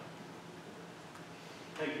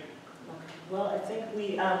 Thank you. Well, I think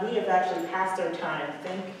we have actually passed our time.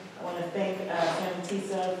 I want to thank Sam and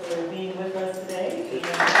Tisa for being with us today.